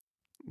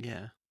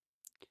 Yeah.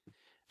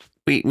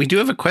 We do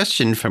have a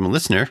question from a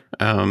listener.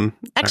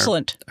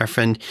 Excellent. Our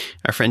friend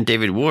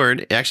David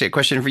Ward. Actually, a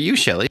question for you,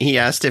 Shelley. He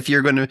asked if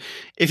you're going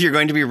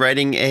to be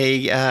writing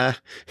a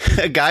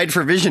guide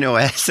for Vision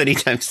OS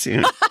anytime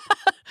soon.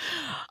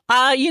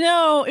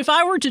 If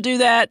I were to do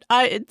that,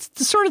 it's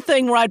the sort of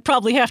thing where I'd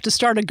probably have to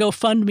start a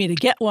GoFundMe to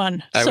get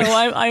one.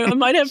 I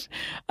might have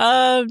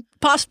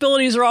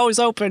possibilities are always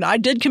open. I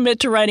did commit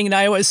to writing an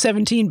iOS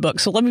 17 book,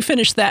 so let me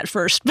finish that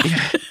first.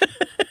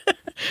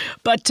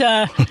 But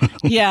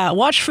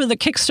watch for the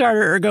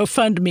Kickstarter or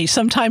GoFundMe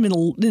sometime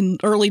in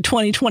early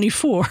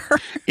 2024.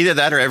 Either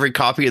that or every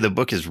copy of the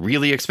book is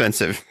really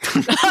expensive.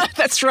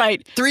 That's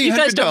right. $300. You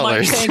guys don't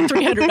mind paying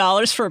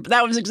 $300 for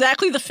that was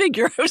exactly the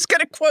figure I was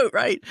going to quote,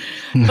 right?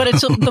 But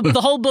it's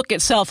the whole book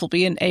itself will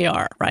be in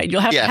AR, right?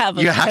 You'll have to have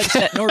a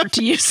headset in order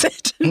to use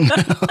it.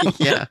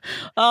 Yeah.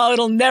 Oh,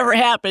 it'll never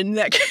happen.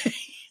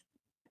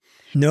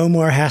 No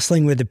more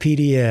hassling with the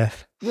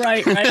PDF.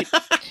 Right.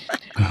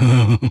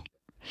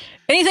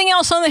 Anything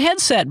else on the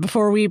headset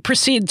before we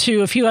proceed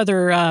to a few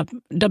other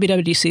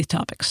WWDC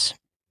topics?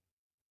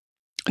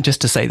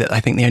 Just to say that I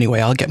think the only way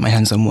I'll get my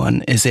hands on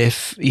one is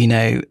if,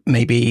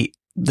 maybe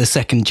the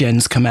second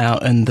gens come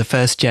out and the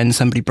first gen,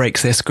 somebody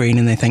breaks their screen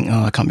and they think,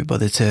 oh, I can't be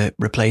bothered to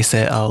replace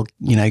it. I'll,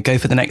 go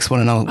for the next one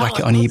and I'll whack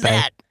it on eBay.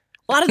 That.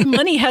 A lot of the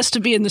money has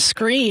to be in the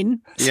screen.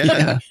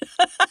 Yeah.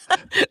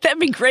 That'd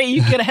be great.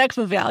 You get a heck of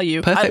a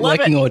value. Perfect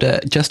working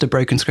order, just a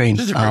broken screen.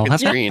 I'll have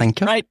that. Thank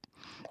you. Right.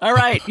 All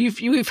right.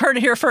 You've heard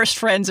it here first,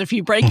 friends. If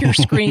you break your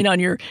screen on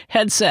your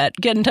headset,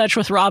 get in touch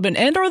with Robin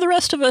and or the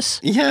rest of us.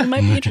 Yeah. Who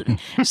might be interested.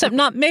 Except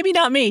maybe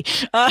not me.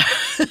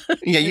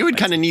 Yeah, you would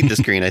kind of need the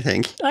screen, I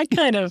think. I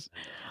kind of.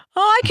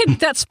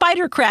 That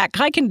spider crack,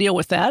 I can deal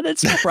with that.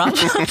 It's no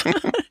problem.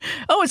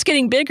 Oh, it's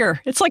getting bigger.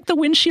 It's like the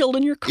windshield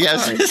in your car.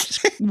 Yes.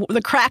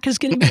 The crack is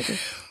getting bigger.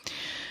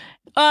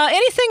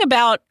 Anything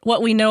about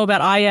what we know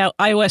about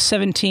iOS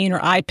 17 or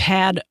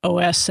iPad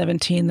OS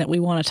 17 that we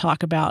want to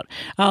talk about?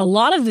 A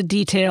lot of the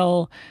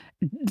detail,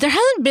 there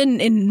hasn't been,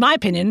 in my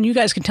opinion, you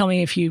guys can tell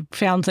me if you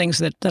found things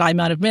that I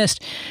might have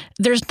missed,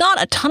 there's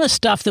not a ton of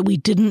stuff that we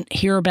didn't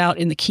hear about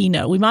in the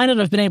keynote. We might not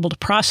have been able to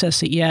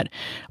process it yet,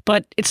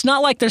 but it's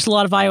not like there's a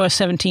lot of iOS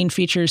 17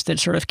 features that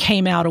sort of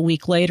came out a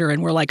week later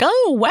and we're like,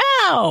 oh,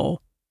 wow.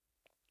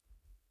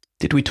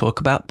 Did we talk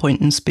about Point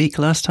and Speak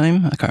last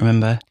time? I can't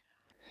remember.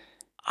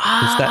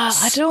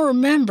 I don't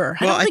remember.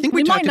 Well, I think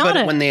we talked about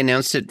it when they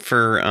announced it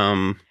for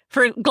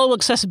Global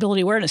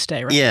Accessibility Awareness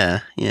Day, right? Yeah.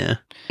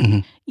 Mm-hmm.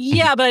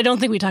 Yeah, but I don't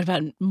think we talked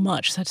about it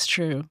much. That's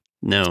true.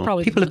 No.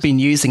 People have been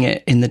using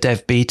it in the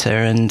dev beta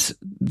and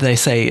they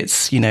say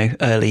it's,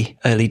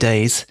 early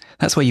days.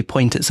 That's where you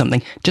point at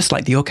something, just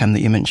like the Orcam that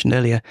you mentioned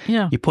earlier.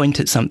 Yeah. You point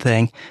at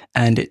something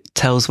and it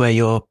tells where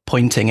you're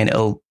pointing and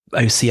it'll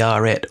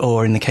OCR it,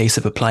 or in the case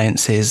of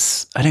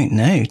appliances, I don't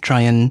know,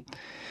 try and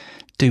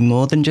do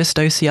more than just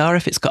OCR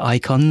if it's got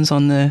icons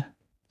on the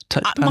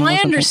touch panel. My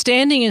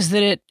understanding is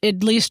that it,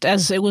 at least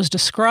as it was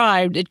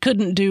described, it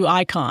couldn't do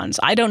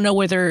icons. I don't know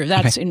whether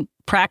that's in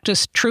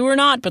practice true or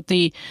not, but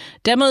the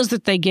demos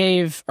that they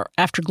gave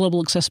after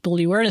Global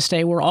Accessibility Awareness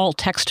Day were all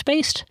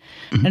text-based.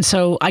 Mm-hmm. And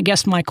so I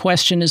guess my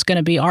question is going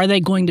to be, are they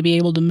going to be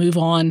able to move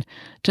on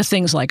to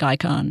things like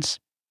icons?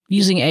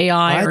 Using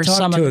AI or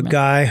some. I talked to a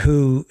guy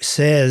who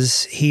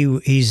says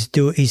he's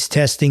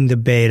testing the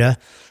beta,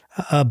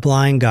 a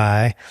blind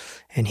guy,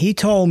 and he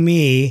told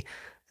me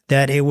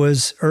that it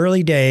was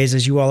early days,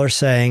 as you all are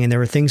saying, and there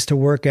were things to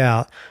work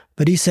out.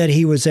 But he said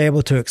he was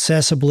able to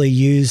accessibly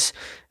use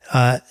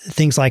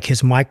things like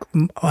his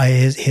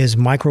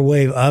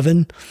microwave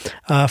oven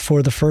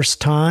for the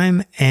first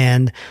time,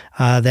 and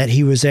that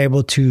he was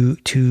able to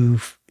do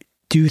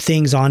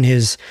things on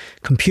his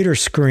computer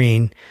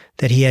screen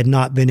that he had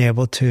not been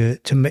able to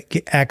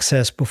get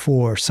access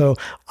before. So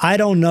I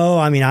don't know.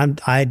 I mean,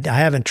 I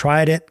haven't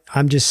tried it.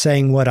 I'm just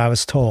saying what I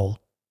was told.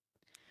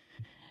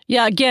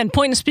 Yeah, again,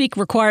 Point and Speak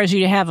requires you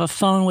to have a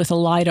phone with a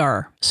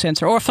LiDAR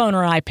sensor, or a phone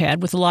or iPad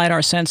with a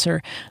LiDAR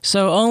sensor.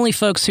 So only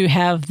folks who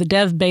have the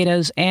dev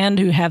betas and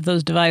who have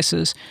those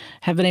devices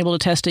have been able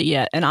to test it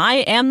yet. And I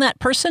am that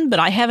person, but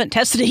I haven't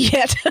tested it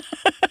yet.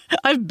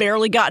 I've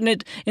barely gotten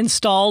it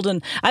installed,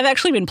 and I've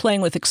actually been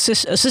playing with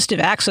assistive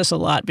access a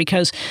lot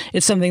because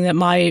it's something that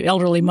my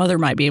elderly mother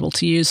might be able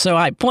to use. So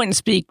Point and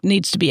Speak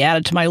needs to be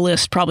added to my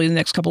list probably in the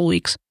next couple of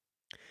weeks.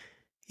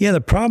 Yeah,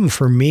 the problem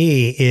for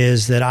me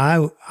is that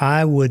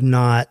I would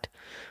not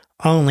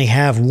only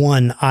have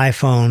one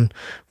iPhone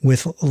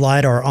with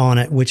LiDAR on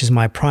it, which is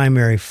my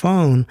primary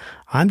phone.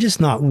 I'm just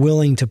not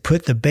willing to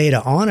put the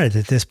beta on it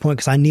at this point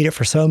because I need it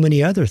for so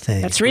many other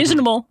things. That's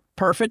reasonable.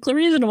 Perfectly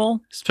reasonable.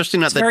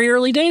 Especially not very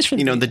early days for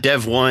the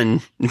Dev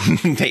 1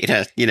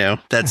 beta,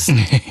 that's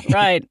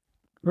right.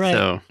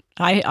 So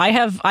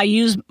I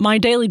use my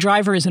daily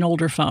driver as an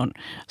older phone.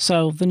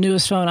 So the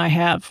newest phone I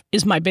have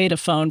is my beta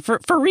phone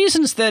for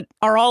reasons that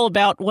are all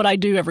about what I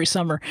do every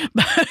summer.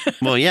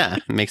 Well, yeah,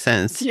 it makes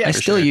sense. Yeah, I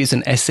still use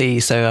an SE,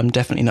 so I'm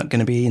definitely not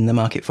going to be in the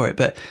market for it.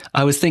 But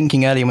I was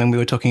thinking earlier when we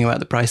were talking about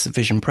the price of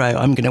Vision Pro,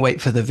 I'm going to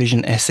wait for the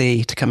Vision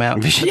SE to come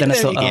out. But then I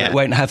thought, it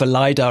won't have a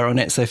LiDAR on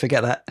it, so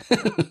forget that.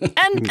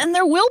 and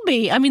there will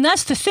be. I mean,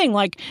 that's the thing.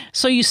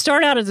 So you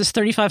start out at this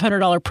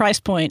 $3,500 price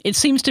point. It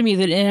seems to me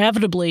that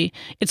inevitably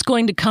it's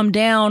going to come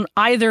down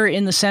either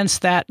in the sense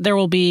that there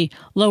will be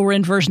lower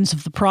end versions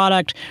of the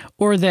product,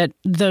 or that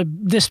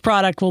this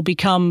product will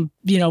become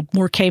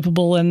more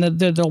capable, and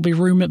there'll be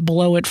room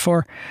below it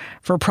for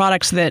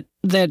products that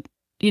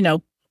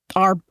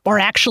are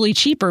actually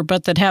cheaper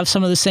but that have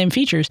some of the same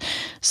features.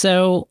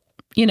 So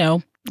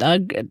even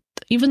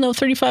though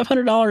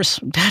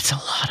 $3,500, that's a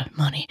lot of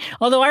money.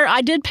 Although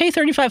I did pay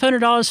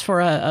 $3,500 for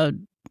a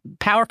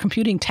power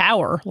computing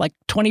tower like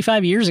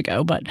 25 years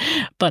ago, but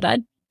I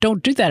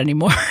don't do that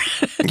anymore.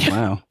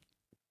 Wow.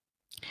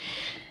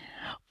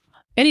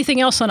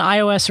 Anything else on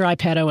iOS or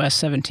iPadOS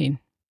 17?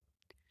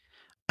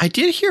 I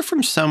did hear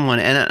from someone,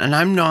 and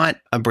I'm not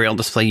a Braille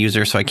display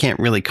user, so I can't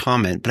really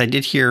comment, but I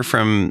did hear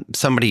from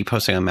somebody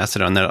posting on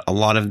Mastodon that a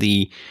lot of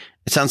it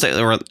sounds like,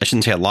 or I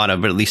shouldn't say a lot of,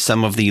 but at least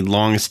some of the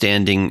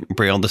long-standing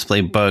Braille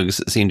display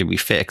bugs seem to be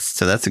fixed.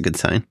 So that's a good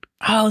sign.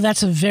 Oh,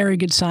 that's a very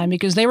good sign,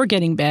 because they were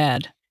getting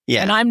bad.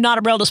 Yeah. And I'm not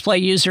a Braille display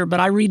user, but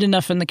I read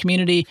enough in the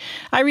community.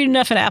 I read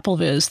enough at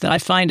AppleVis that I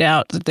find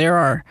out that there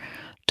are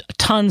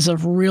tons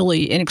of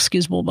really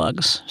inexcusable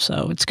bugs.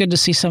 So it's good to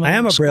see some of them. I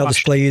am a Braille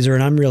display user,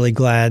 and I'm really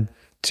glad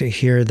to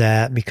hear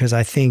that, because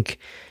I think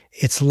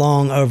it's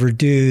long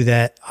overdue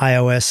that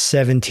iOS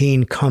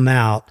 17 come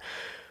out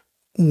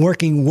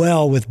working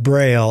well with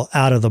Braille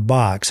out of the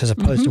box, as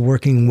opposed to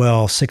working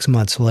well 6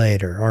 months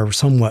later, or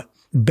somewhat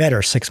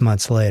better 6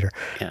 months later.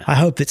 Yeah. I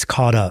hope it's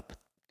caught up.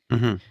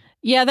 Mm-hmm.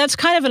 Yeah, that's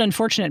kind of an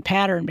unfortunate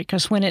pattern,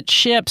 because when it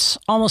ships,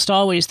 almost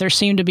always there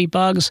seem to be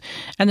bugs,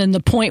 and then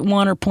the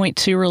 0.1 or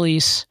 0.2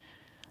 release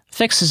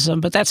fixes them,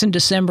 but that's in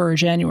December or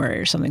January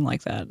or something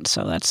like that.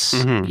 So that's,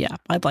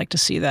 I'd like to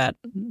see that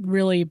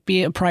really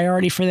be a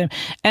priority for them.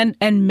 And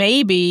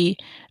maybe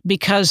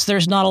because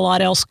there's not a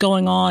lot else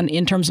going on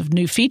in terms of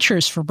new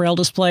features for Braille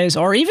displays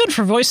or even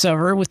for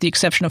VoiceOver, with the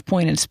exception of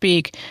Point and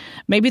Speak,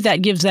 maybe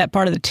that gives that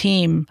part of the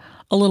team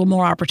a little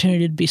more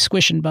opportunity to be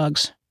squishing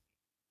bugs.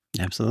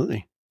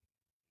 Absolutely.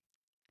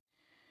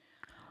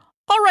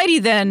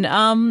 Alrighty then.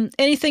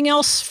 Anything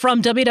else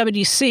from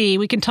WWDC?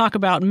 We can talk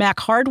about Mac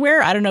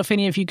hardware. I don't know if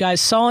any of you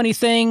guys saw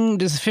anything.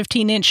 Does the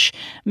 15-inch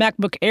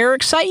MacBook Air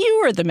excite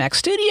you, or the Mac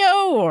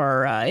Studio,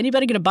 or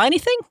anybody going to buy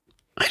anything?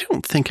 I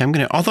don't think I'm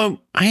going to,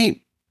 although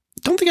I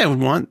don't think I would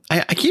want,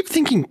 I keep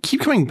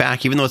coming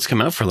back, even though it's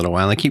come out for a little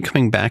while, I keep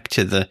coming back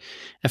to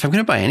if I'm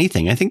going to buy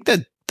anything, I think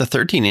that the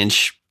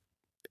 13-inch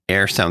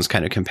Air sounds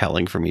kind of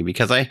compelling for me,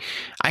 because I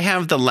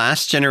have the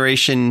last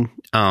generation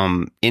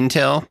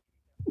Intel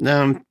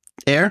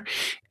Air,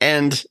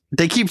 and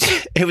they keep,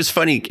 it was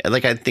funny,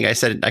 like I think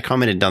I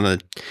commented on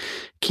the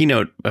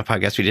keynote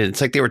podcast we did,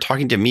 it's like they were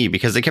talking to me,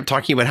 because they kept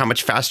talking about how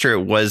much faster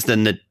it was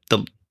than the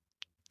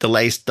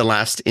last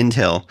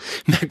Intel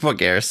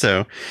MacBook Air.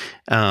 So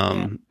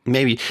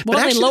maybe. Well,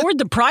 but actually, they lowered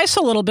the price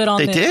a little bit on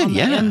the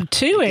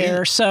M2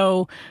 Air.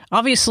 So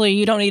obviously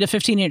you don't need a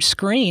 15-inch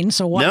screen.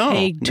 So why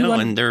pay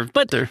 $200?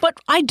 But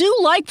I do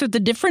like that the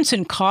difference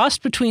in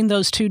cost between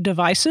those two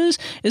devices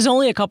is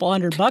only a couple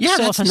 $100. Yeah,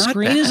 so if a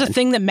screen is a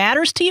thing that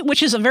matters to you,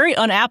 which is a very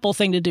un-Apple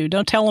thing to do,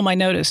 don't tell them I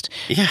noticed.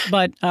 Yeah.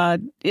 But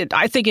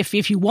I think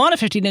if you want a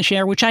 15-inch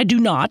Air, which I do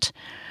not,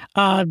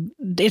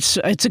 it's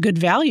a good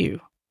value.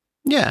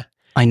 Yeah.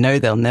 I know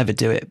they'll never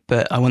do it,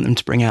 but I want them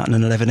to bring out an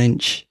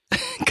 11-inch.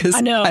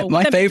 Because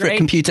my favorite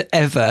computer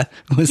ever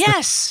was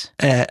the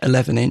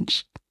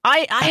 11-inch.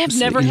 I have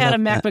never had a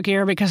MacBook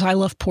Air because I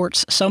love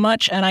ports so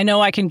much, and I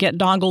know I can get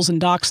dongles and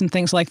docks and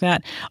things like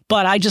that,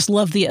 but I just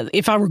love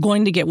if I were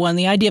going to get one,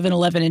 the idea of an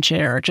 11-inch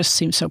Air just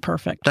seems so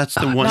perfect. That's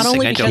the one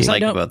thing I don't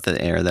like about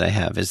the Air that I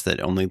have, is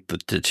that only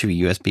the two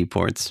USB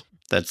ports.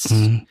 That's.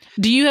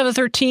 Do you have a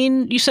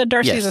 13? You said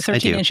Darcy has a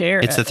 13-inch Air.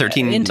 It's a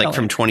 13, like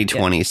from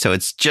 2020. Yeah. So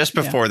it's just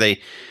before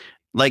they,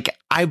 like,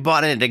 I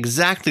bought it at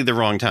exactly the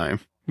wrong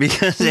time,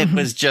 because it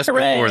was just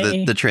before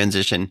the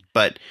transition.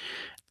 But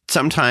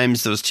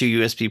sometimes those two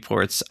USB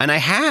ports, and I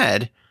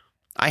had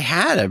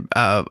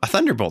a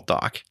Thunderbolt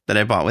dock that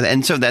I bought with,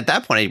 and so at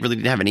that point I really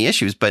didn't have any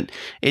issues, but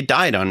it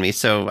died on me,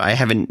 so I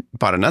haven't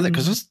bought another,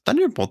 because those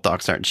Thunderbolt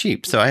docks aren't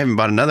cheap, so I haven't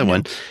bought another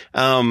one.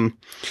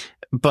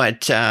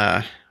 But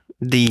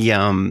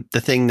the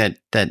thing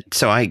that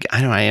so I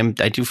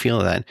do feel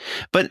that,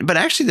 but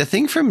actually the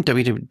thing from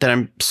WW that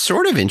I'm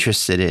sort of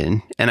interested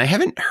in, and I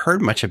haven't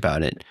heard much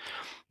about it,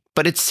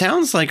 but it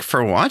sounds like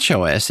for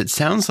watchOS, it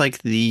sounds like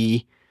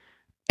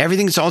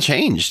everything's all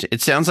changed.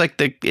 It sounds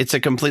like it's a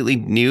completely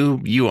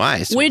new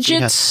UI. So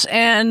widgets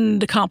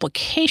and the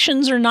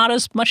complications are not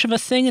as much of a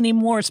thing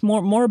anymore. It's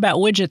more about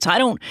widgets. I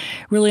don't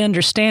really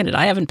understand it.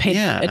 I haven't paid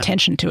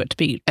attention to it, to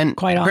be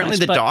quite honest.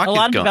 Apparently the dock a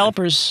lot of gone.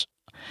 Developers,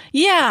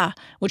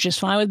 which is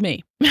fine with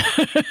me.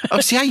 Oh,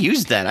 see, I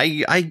used that.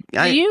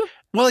 Do you?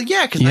 Well,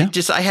 yeah,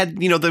 because I had,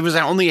 there was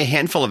only a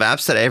handful of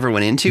apps that I ever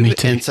went into,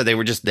 and so they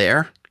were just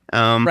there.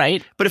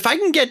 Right. But if I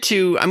can get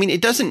to, I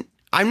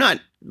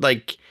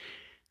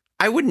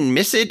wouldn't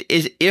miss it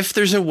if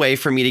there's a way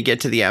for me to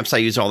get to the apps I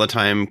use all the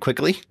time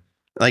quickly,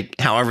 like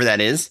however that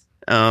is.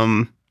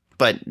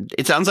 But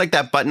it sounds like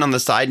that button on the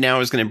side now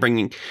is going to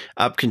bring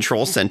up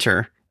Control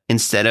Center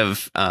instead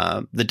of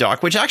the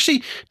dock, which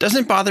actually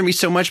doesn't bother me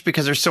so much,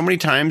 because there's so many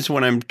times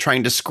when I'm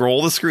trying to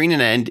scroll the screen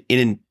and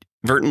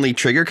inadvertently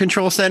trigger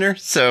Control Center.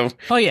 So,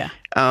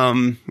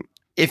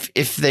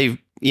 if they,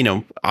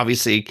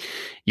 obviously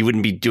you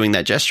wouldn't be doing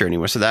that gesture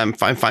anymore. So that I'm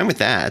fine with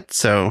that.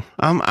 So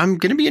I'm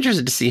going to be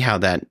interested to see how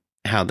the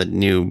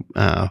new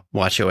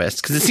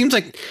watchOS, because it seems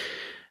like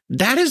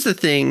that is the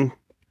thing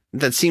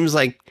that seems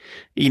like,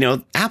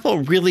 Apple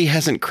really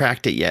hasn't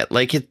cracked it yet.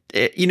 Like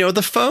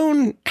the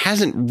phone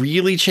hasn't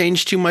really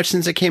changed too much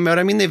since it came out.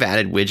 I mean, they've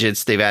added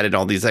widgets, they've added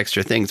all these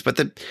extra things, but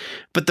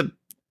the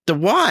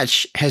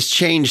watch has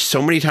changed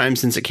so many times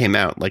since it came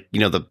out. Like,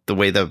 the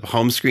way the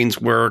home screens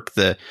work,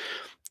 there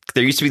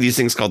used to be these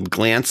things called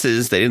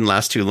glances. They didn't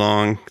last too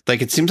long.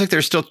 Like, it seems like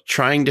they're still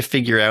trying to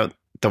figure out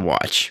the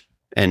watch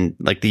and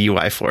like the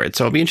UI for it.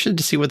 So I'll be interested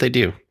to see what they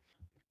do.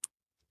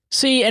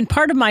 See, and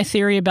part of my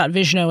theory about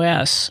Vision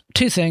OS,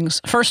 two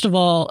things. First of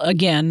all,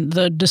 again,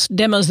 the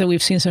demos that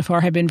we've seen so far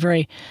have been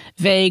very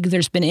vague.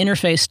 There's been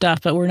interface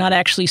stuff, but we're not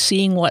actually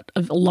seeing what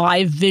a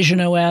live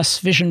Vision OS,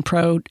 Vision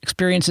Pro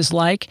experience is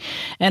like.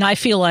 And I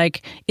feel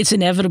like it's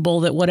inevitable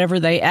that whatever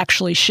they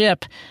actually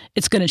ship,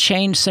 it's going to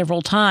change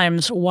several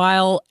times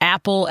while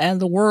Apple and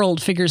the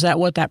world figures out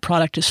what that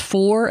product is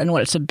for and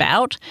what it's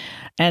about.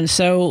 And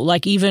so,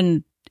 like,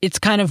 even it's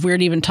kind of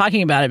weird even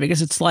talking about it,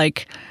 because it's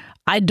like,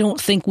 I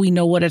don't think we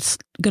know what it's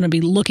going to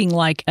be looking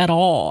like at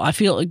all. I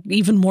feel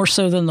even more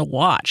so than the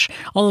watch.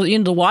 Although,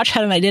 the watch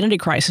had an identity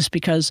crisis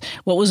because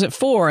what was it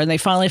for? And they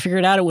finally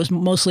figured out it was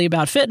mostly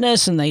about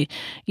fitness. And they,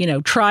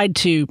 tried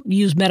to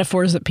use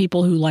metaphors that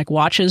people who like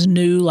watches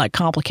knew, like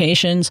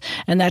complications.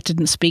 And that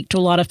didn't speak to a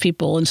lot of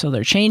people. And so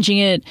they're changing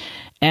it.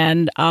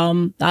 And I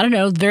don't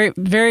know, very,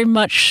 very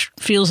much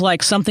feels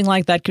like something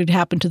like that could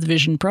happen to the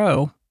Vision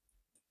Pro.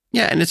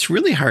 Yeah, and it's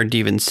really hard to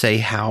even say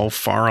how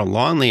far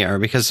along they are,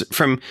 because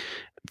from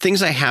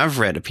things I have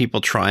read of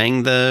people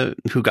trying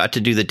who got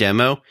to do the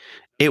demo,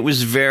 it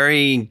was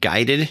very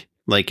guided.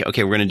 Like,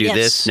 okay, we're going to do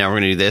this. Now we're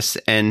going to do this.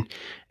 And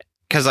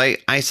because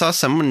I saw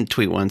someone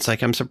tweet once,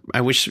 like,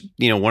 I wish,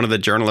 one of the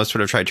journalists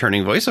would have tried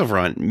turning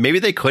voiceover on. Maybe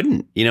they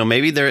couldn't,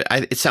 maybe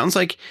it sounds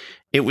like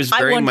it was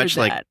very much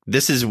like,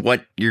 this is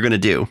what you're going to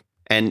do.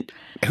 And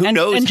who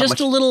knows? And just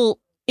a little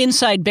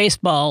inside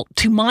baseball,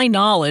 to my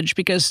knowledge,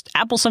 because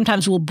Apple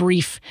sometimes will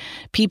brief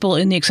people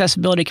in the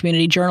accessibility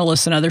community,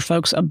 journalists and other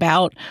folks,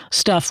 about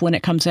stuff when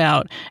it comes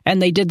out.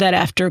 And they did that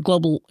after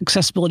Global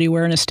Accessibility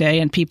Awareness Day,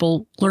 and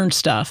people learned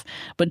stuff.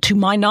 But to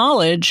my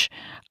knowledge,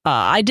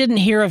 I didn't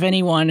hear of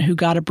anyone who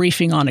got a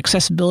briefing on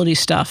accessibility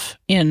stuff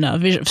in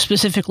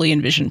specifically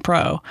in Vision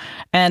Pro.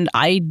 And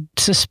I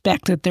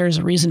suspect that there's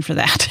a reason for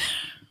that.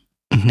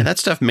 And that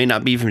stuff may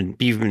not be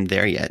even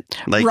there yet.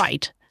 Like,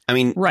 right. I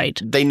mean, right.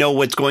 They know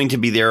what's going to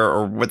be there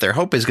or what their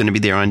hope is going to be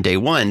there on day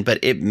one, but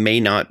it may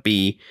not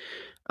be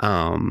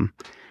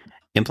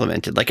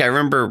implemented. Like I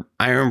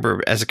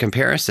remember as a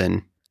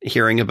comparison,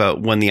 hearing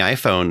about when the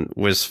iPhone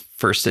was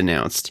first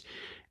announced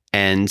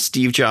and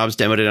Steve Jobs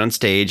demoed it on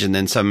stage and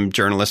then some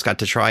journalists got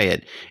to try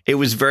it. It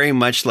was very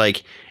much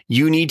like,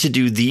 you need to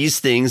do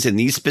these things in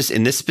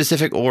this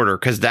specific order,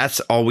 because that's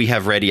all we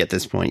have ready at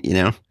this point,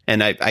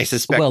 And I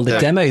suspect. Well, the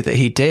demo that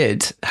he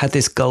did had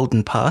this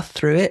golden path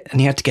through it,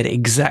 and he had to get it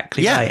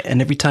exactly right.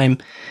 And every time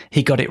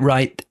he got it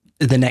right,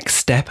 the next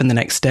step,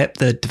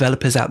 the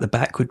developers out the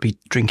back would be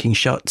drinking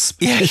shots.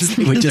 Yes,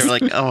 they're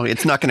like, oh,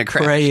 it's not going to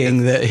crash.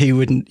 Praying that he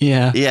wouldn't.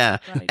 Yeah, yeah.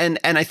 Right.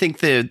 And I think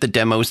the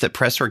demos that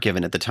press were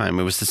given at the time,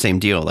 it was the same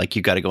deal. Like,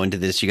 you got to go into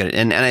this, you got to,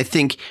 and I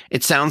think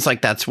it sounds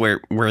like that's where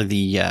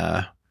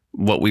the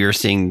what we were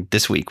seeing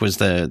this week was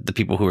the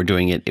people who were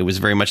doing it. It was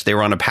very much they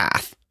were on a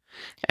path.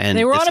 And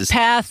they were on a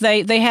path.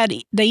 They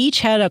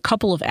each had a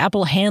couple of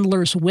Apple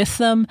handlers with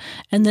them,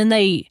 and then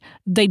they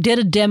did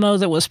a demo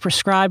that was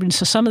prescribed. And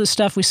so some of the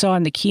stuff we saw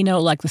in the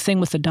keynote, like the thing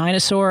with the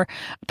dinosaur,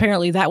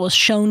 apparently that was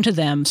shown to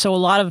them. So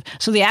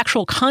the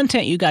actual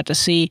content you got to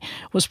see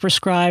was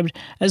prescribed,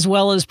 as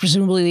well as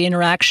presumably the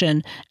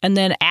interaction. And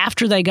then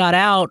after they got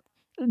out,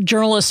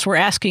 journalists were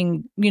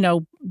asking,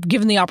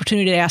 given the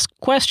opportunity to ask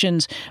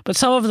questions, but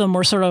some of them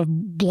were sort of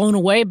blown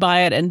away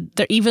by it. And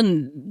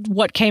even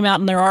what came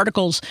out in their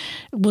articles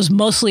was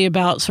mostly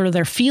about sort of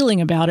their feeling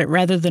about it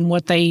rather than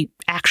what they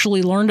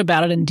actually learned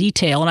about it in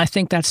detail. And I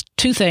think that's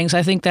two things.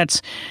 I think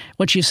that's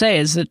what you say,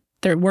 is that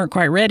they weren't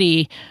quite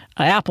ready,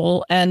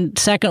 Apple. And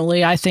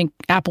secondly, I think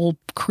Apple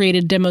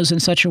created demos in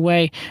such a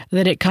way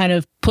that it kind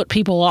of put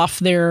people off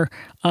their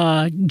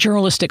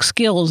journalistic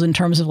skills in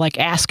terms of like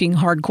asking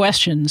hard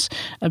questions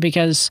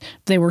because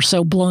they were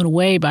so blown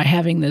away by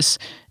having this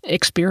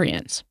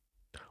experience.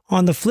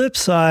 On the flip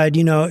side,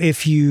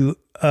 if you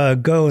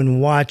go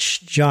and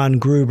watch John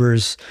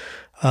Gruber's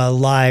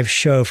live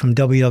show from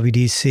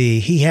WWDC,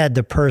 he had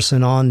the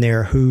person on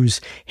there who's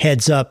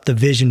heads up the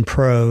Vision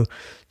Pro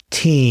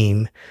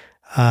team,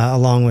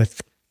 along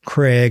with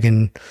Craig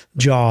and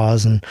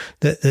Jaws and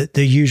the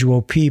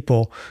usual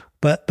people.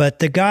 But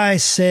the guy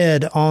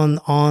said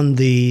on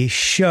the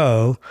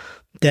show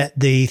that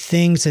the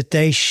things that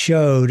they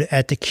showed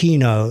at the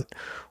keynote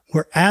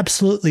were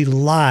absolutely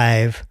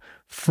live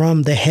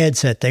from the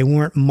headset. They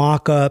weren't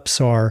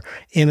mock-ups or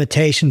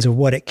imitations of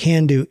what it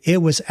can do.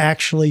 It was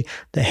actually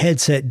the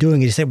headset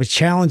doing it. He said it was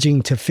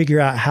challenging to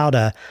figure out how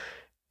to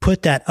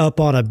put that up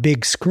on a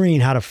big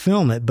screen, how to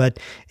film it. But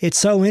it's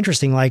so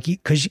interesting, like,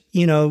 because,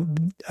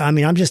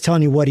 I'm just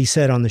telling you what he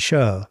said on the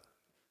show.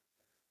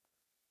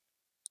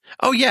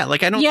 Oh, yeah.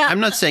 Like,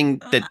 I'm not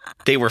saying that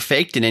they were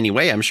faked in any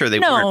way. I'm sure they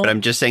weren't, but I'm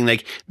just saying,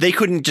 like, they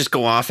couldn't just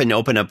go off and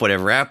open up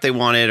whatever app they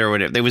wanted or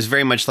whatever. It was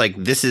very much like,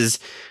 this is,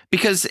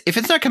 because if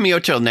it's not coming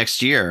out till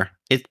next year,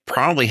 it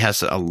probably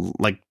has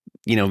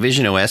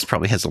Vision OS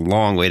probably has a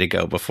long way to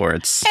go before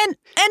it's.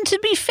 And to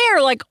be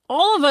fair, like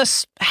all of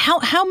us,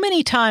 how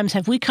many times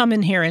have we come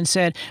in here and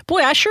said, boy,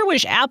 I sure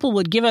wish Apple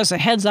would give us a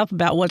heads up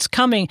about what's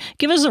coming.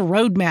 Give us a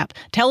roadmap.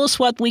 Tell us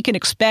what we can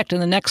expect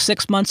in the next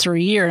 6 months or a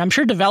year. And I'm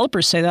sure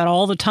developers say that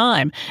all the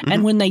time. Mm-hmm.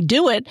 And when they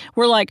do it,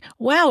 we're like,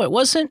 wow, it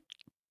wasn't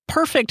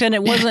perfect and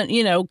it wasn't,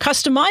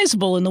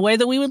 customizable in the way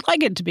that we would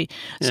like it to be.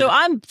 Yeah. So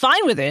I'm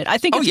fine with it. I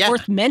think it's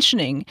worth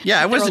mentioning.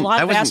 Yeah, there are a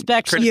lot of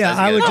aspects. Yeah,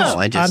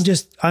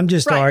 I'm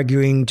just right.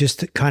 arguing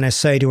just to kind of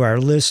say to our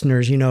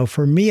listeners,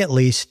 for me at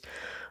least,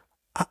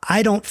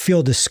 I don't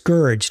feel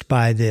discouraged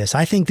by this.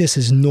 I think this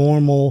is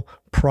normal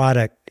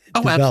product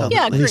development,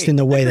 yeah, at least in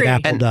the way that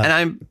Apple does.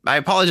 And I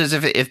apologize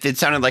if it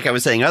sounded like I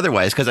was saying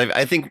otherwise, because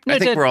I think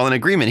we're all in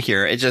agreement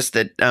here. It's just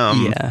that,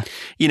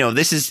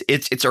 this is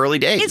it's early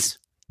days.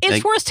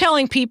 It's worth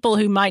telling people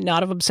who might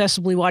not have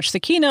obsessively watched the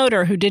keynote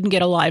or who didn't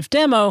get a live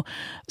demo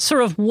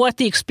sort of what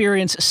the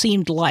experience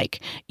seemed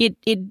like. It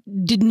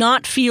did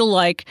not feel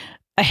like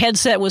a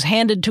headset was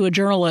handed to a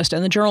journalist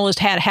and the journalist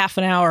had half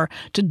an hour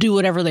to do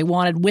whatever they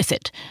wanted with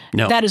it.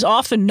 No. That is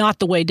often not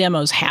the way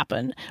demos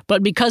happen.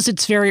 But because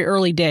it's very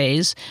early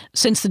days,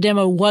 since the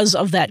demo was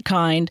of that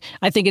kind,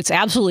 I think it's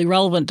absolutely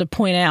relevant to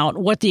point out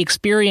what the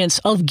experience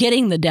of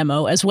getting the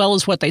demo, as well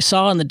as what they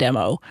saw in the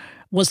demo,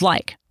 was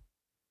like.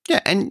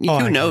 Yeah, and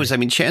who knows? I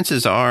mean,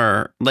 chances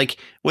are, like,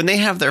 when they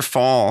have their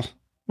fall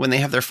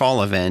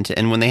event,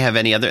 and when they have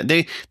any other,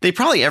 they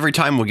probably every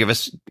time will give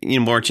us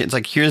more chance.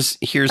 Like, here's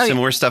some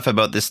more stuff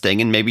about this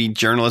thing, and maybe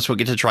journalists will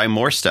get to try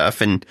more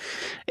stuff. And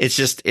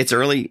it's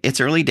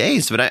early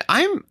days, but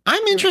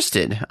I'm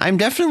interested. I'm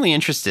definitely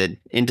interested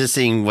into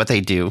seeing what they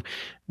do.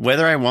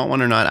 Whether I want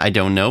one or not, I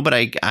don't know. But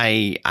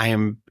I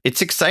am.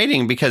 It's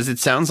exciting because it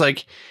sounds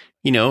like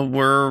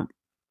we're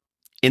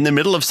in the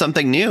middle of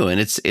something new, and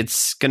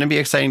it's going to be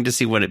exciting to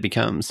see what it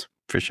becomes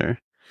for sure.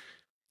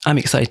 I'm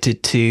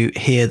excited to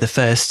hear the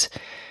first,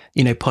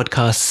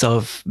 podcasts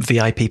of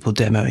VI people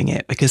demoing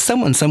it, because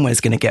someone somewhere is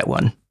going to get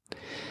one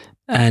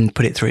and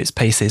put it through its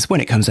paces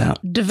when it comes out.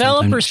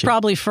 Developers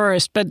probably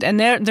first, and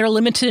they're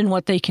limited in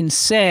what they can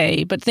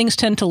say, but things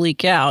tend to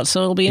leak out.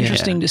 So it'll be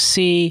interesting to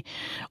see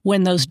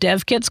when those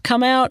dev kits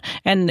come out.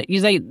 And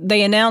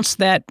they announced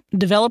that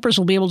developers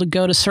will be able to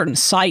go to certain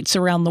sites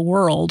around the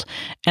world,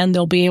 and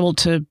they'll be able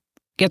to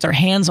get their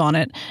hands on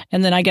it.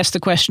 And then I guess the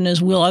question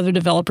is, will other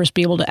developers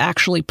be able to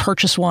actually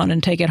purchase one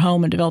and take it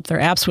home and develop their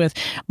apps with?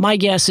 My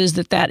guess is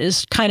that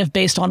is kind of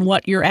based on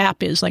what your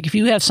app is. Like, if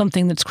you have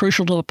something that's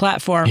crucial to the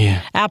platform,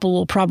 Apple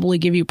will probably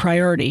give you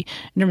priority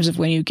in terms of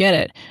when you get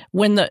it.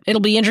 It'll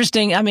be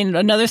interesting. I mean,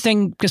 another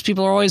thing, because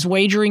people are always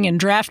wagering and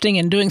drafting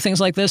and doing things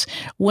like this,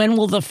 when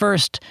will the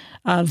first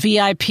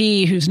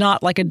VIP who's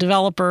not like a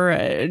developer,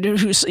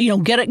 who's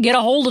get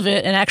a hold of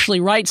it and actually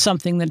write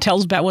something that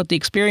tells about what the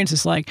experience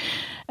is like?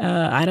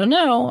 I don't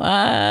know.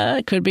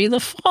 It could be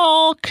the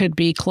fall, could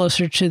be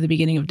closer to the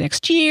beginning of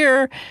next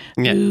year.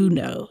 Yeah. Who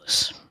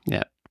knows?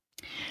 Yeah.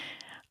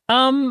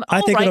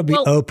 I think it'll be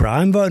Oprah.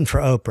 I'm voting for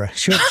Oprah.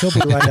 She'll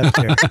be right up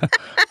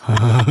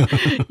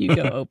there. You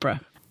go,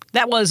 Oprah.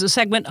 That was a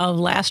segment of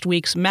last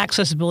week's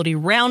Maccessibility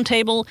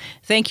Roundtable.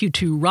 Thank you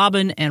to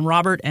Robin and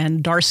Robert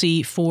and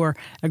Darcy for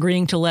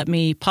agreeing to let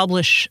me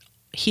publish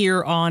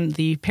here on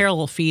the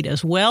Parallel feed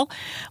as well.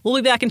 We'll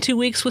be back in 2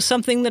 weeks with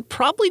something that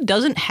probably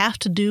doesn't have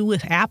to do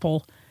with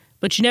Apple,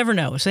 but you never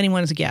know. It's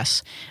anyone's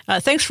guess.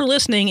 Thanks for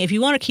listening. If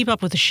you want to keep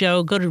up with the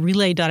show, go to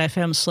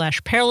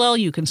relay.fm/parallel.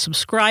 You can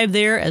subscribe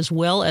there, as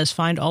well as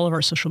find all of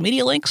our social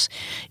media links.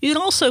 You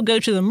can also go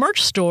to the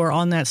merch store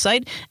on that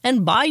site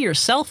and buy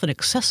yourself an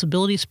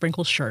Accessibility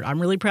Sprinkles shirt.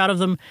 I'm really proud of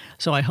them,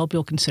 so I hope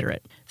you'll consider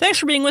it. Thanks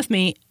for being with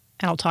me,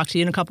 and I'll talk to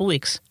you in a couple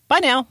weeks. Bye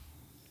now.